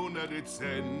alone at its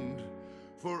end.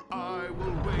 For I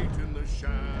will wait in the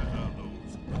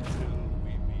shadows until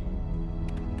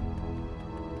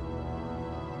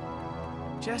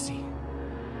Jesse,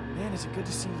 man, is it good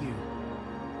to see you.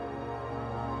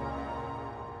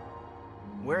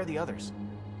 Where are the others?